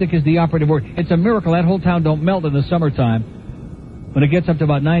 Plastic is the operative word. It's a miracle that whole town don't melt in the summertime. When it gets up to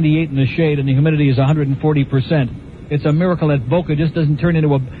about 98 in the shade and the humidity is 140%. It's a miracle that Boca just doesn't turn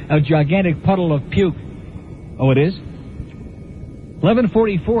into a gigantic puddle of puke. Oh, it is?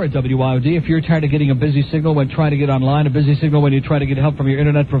 1144 at WIOD. If you're tired of getting a busy signal when trying to get online, a busy signal when you try to get help from your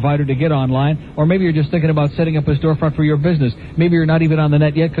internet provider to get online, or maybe you're just thinking about setting up a storefront for your business. Maybe you're not even on the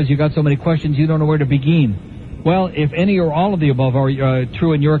net yet because you got so many questions you don't know where to begin. Well, if any or all of the above are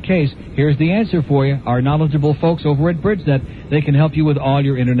true in your case, here's the answer for you. Our knowledgeable folks over at BridgeNet, they can help you with all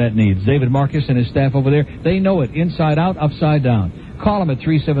your internet needs. David Marcus and his staff over there, they know it inside out, upside down. Call them at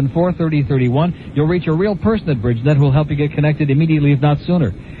 374-3031. You'll reach a real person at BridgeNet who will help you get connected immediately, if not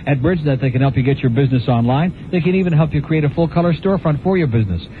sooner. At BridgeNet, they can help you get your business online. They can even help you create a full-color storefront for your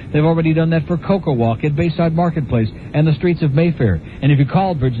business. They've already done that for Coco Walk at Bayside Marketplace and the streets of Mayfair. And if you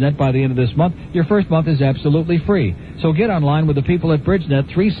call BridgeNet by the end of this month, your first month is absolutely free. So get online with the people at BridgeNet,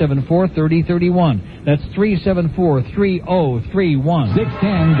 374-3031. That's 374-3031.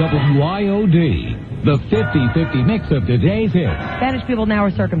 610 WIOD. The 50-50 mix of today's hits. Spanish people now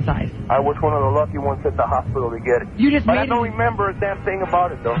are circumcised. I was one of the lucky ones at the hospital to get it. You just but made I don't remember a damn thing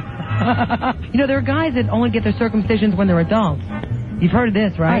about it, though. You know, there are guys that only get their circumcisions when they're adults. You've heard of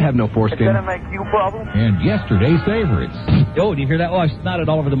this, right? I have no foreskin. Is that make you problem? And yesterday's favorites. Oh, do you hear that? Oh, I snotted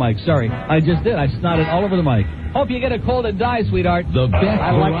all over the mic. Sorry. I just did. I snotted all over the mic. Hope you get a cold and die, sweetheart. The best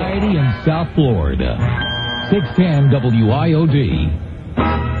variety in South Florida. 610 WIOD.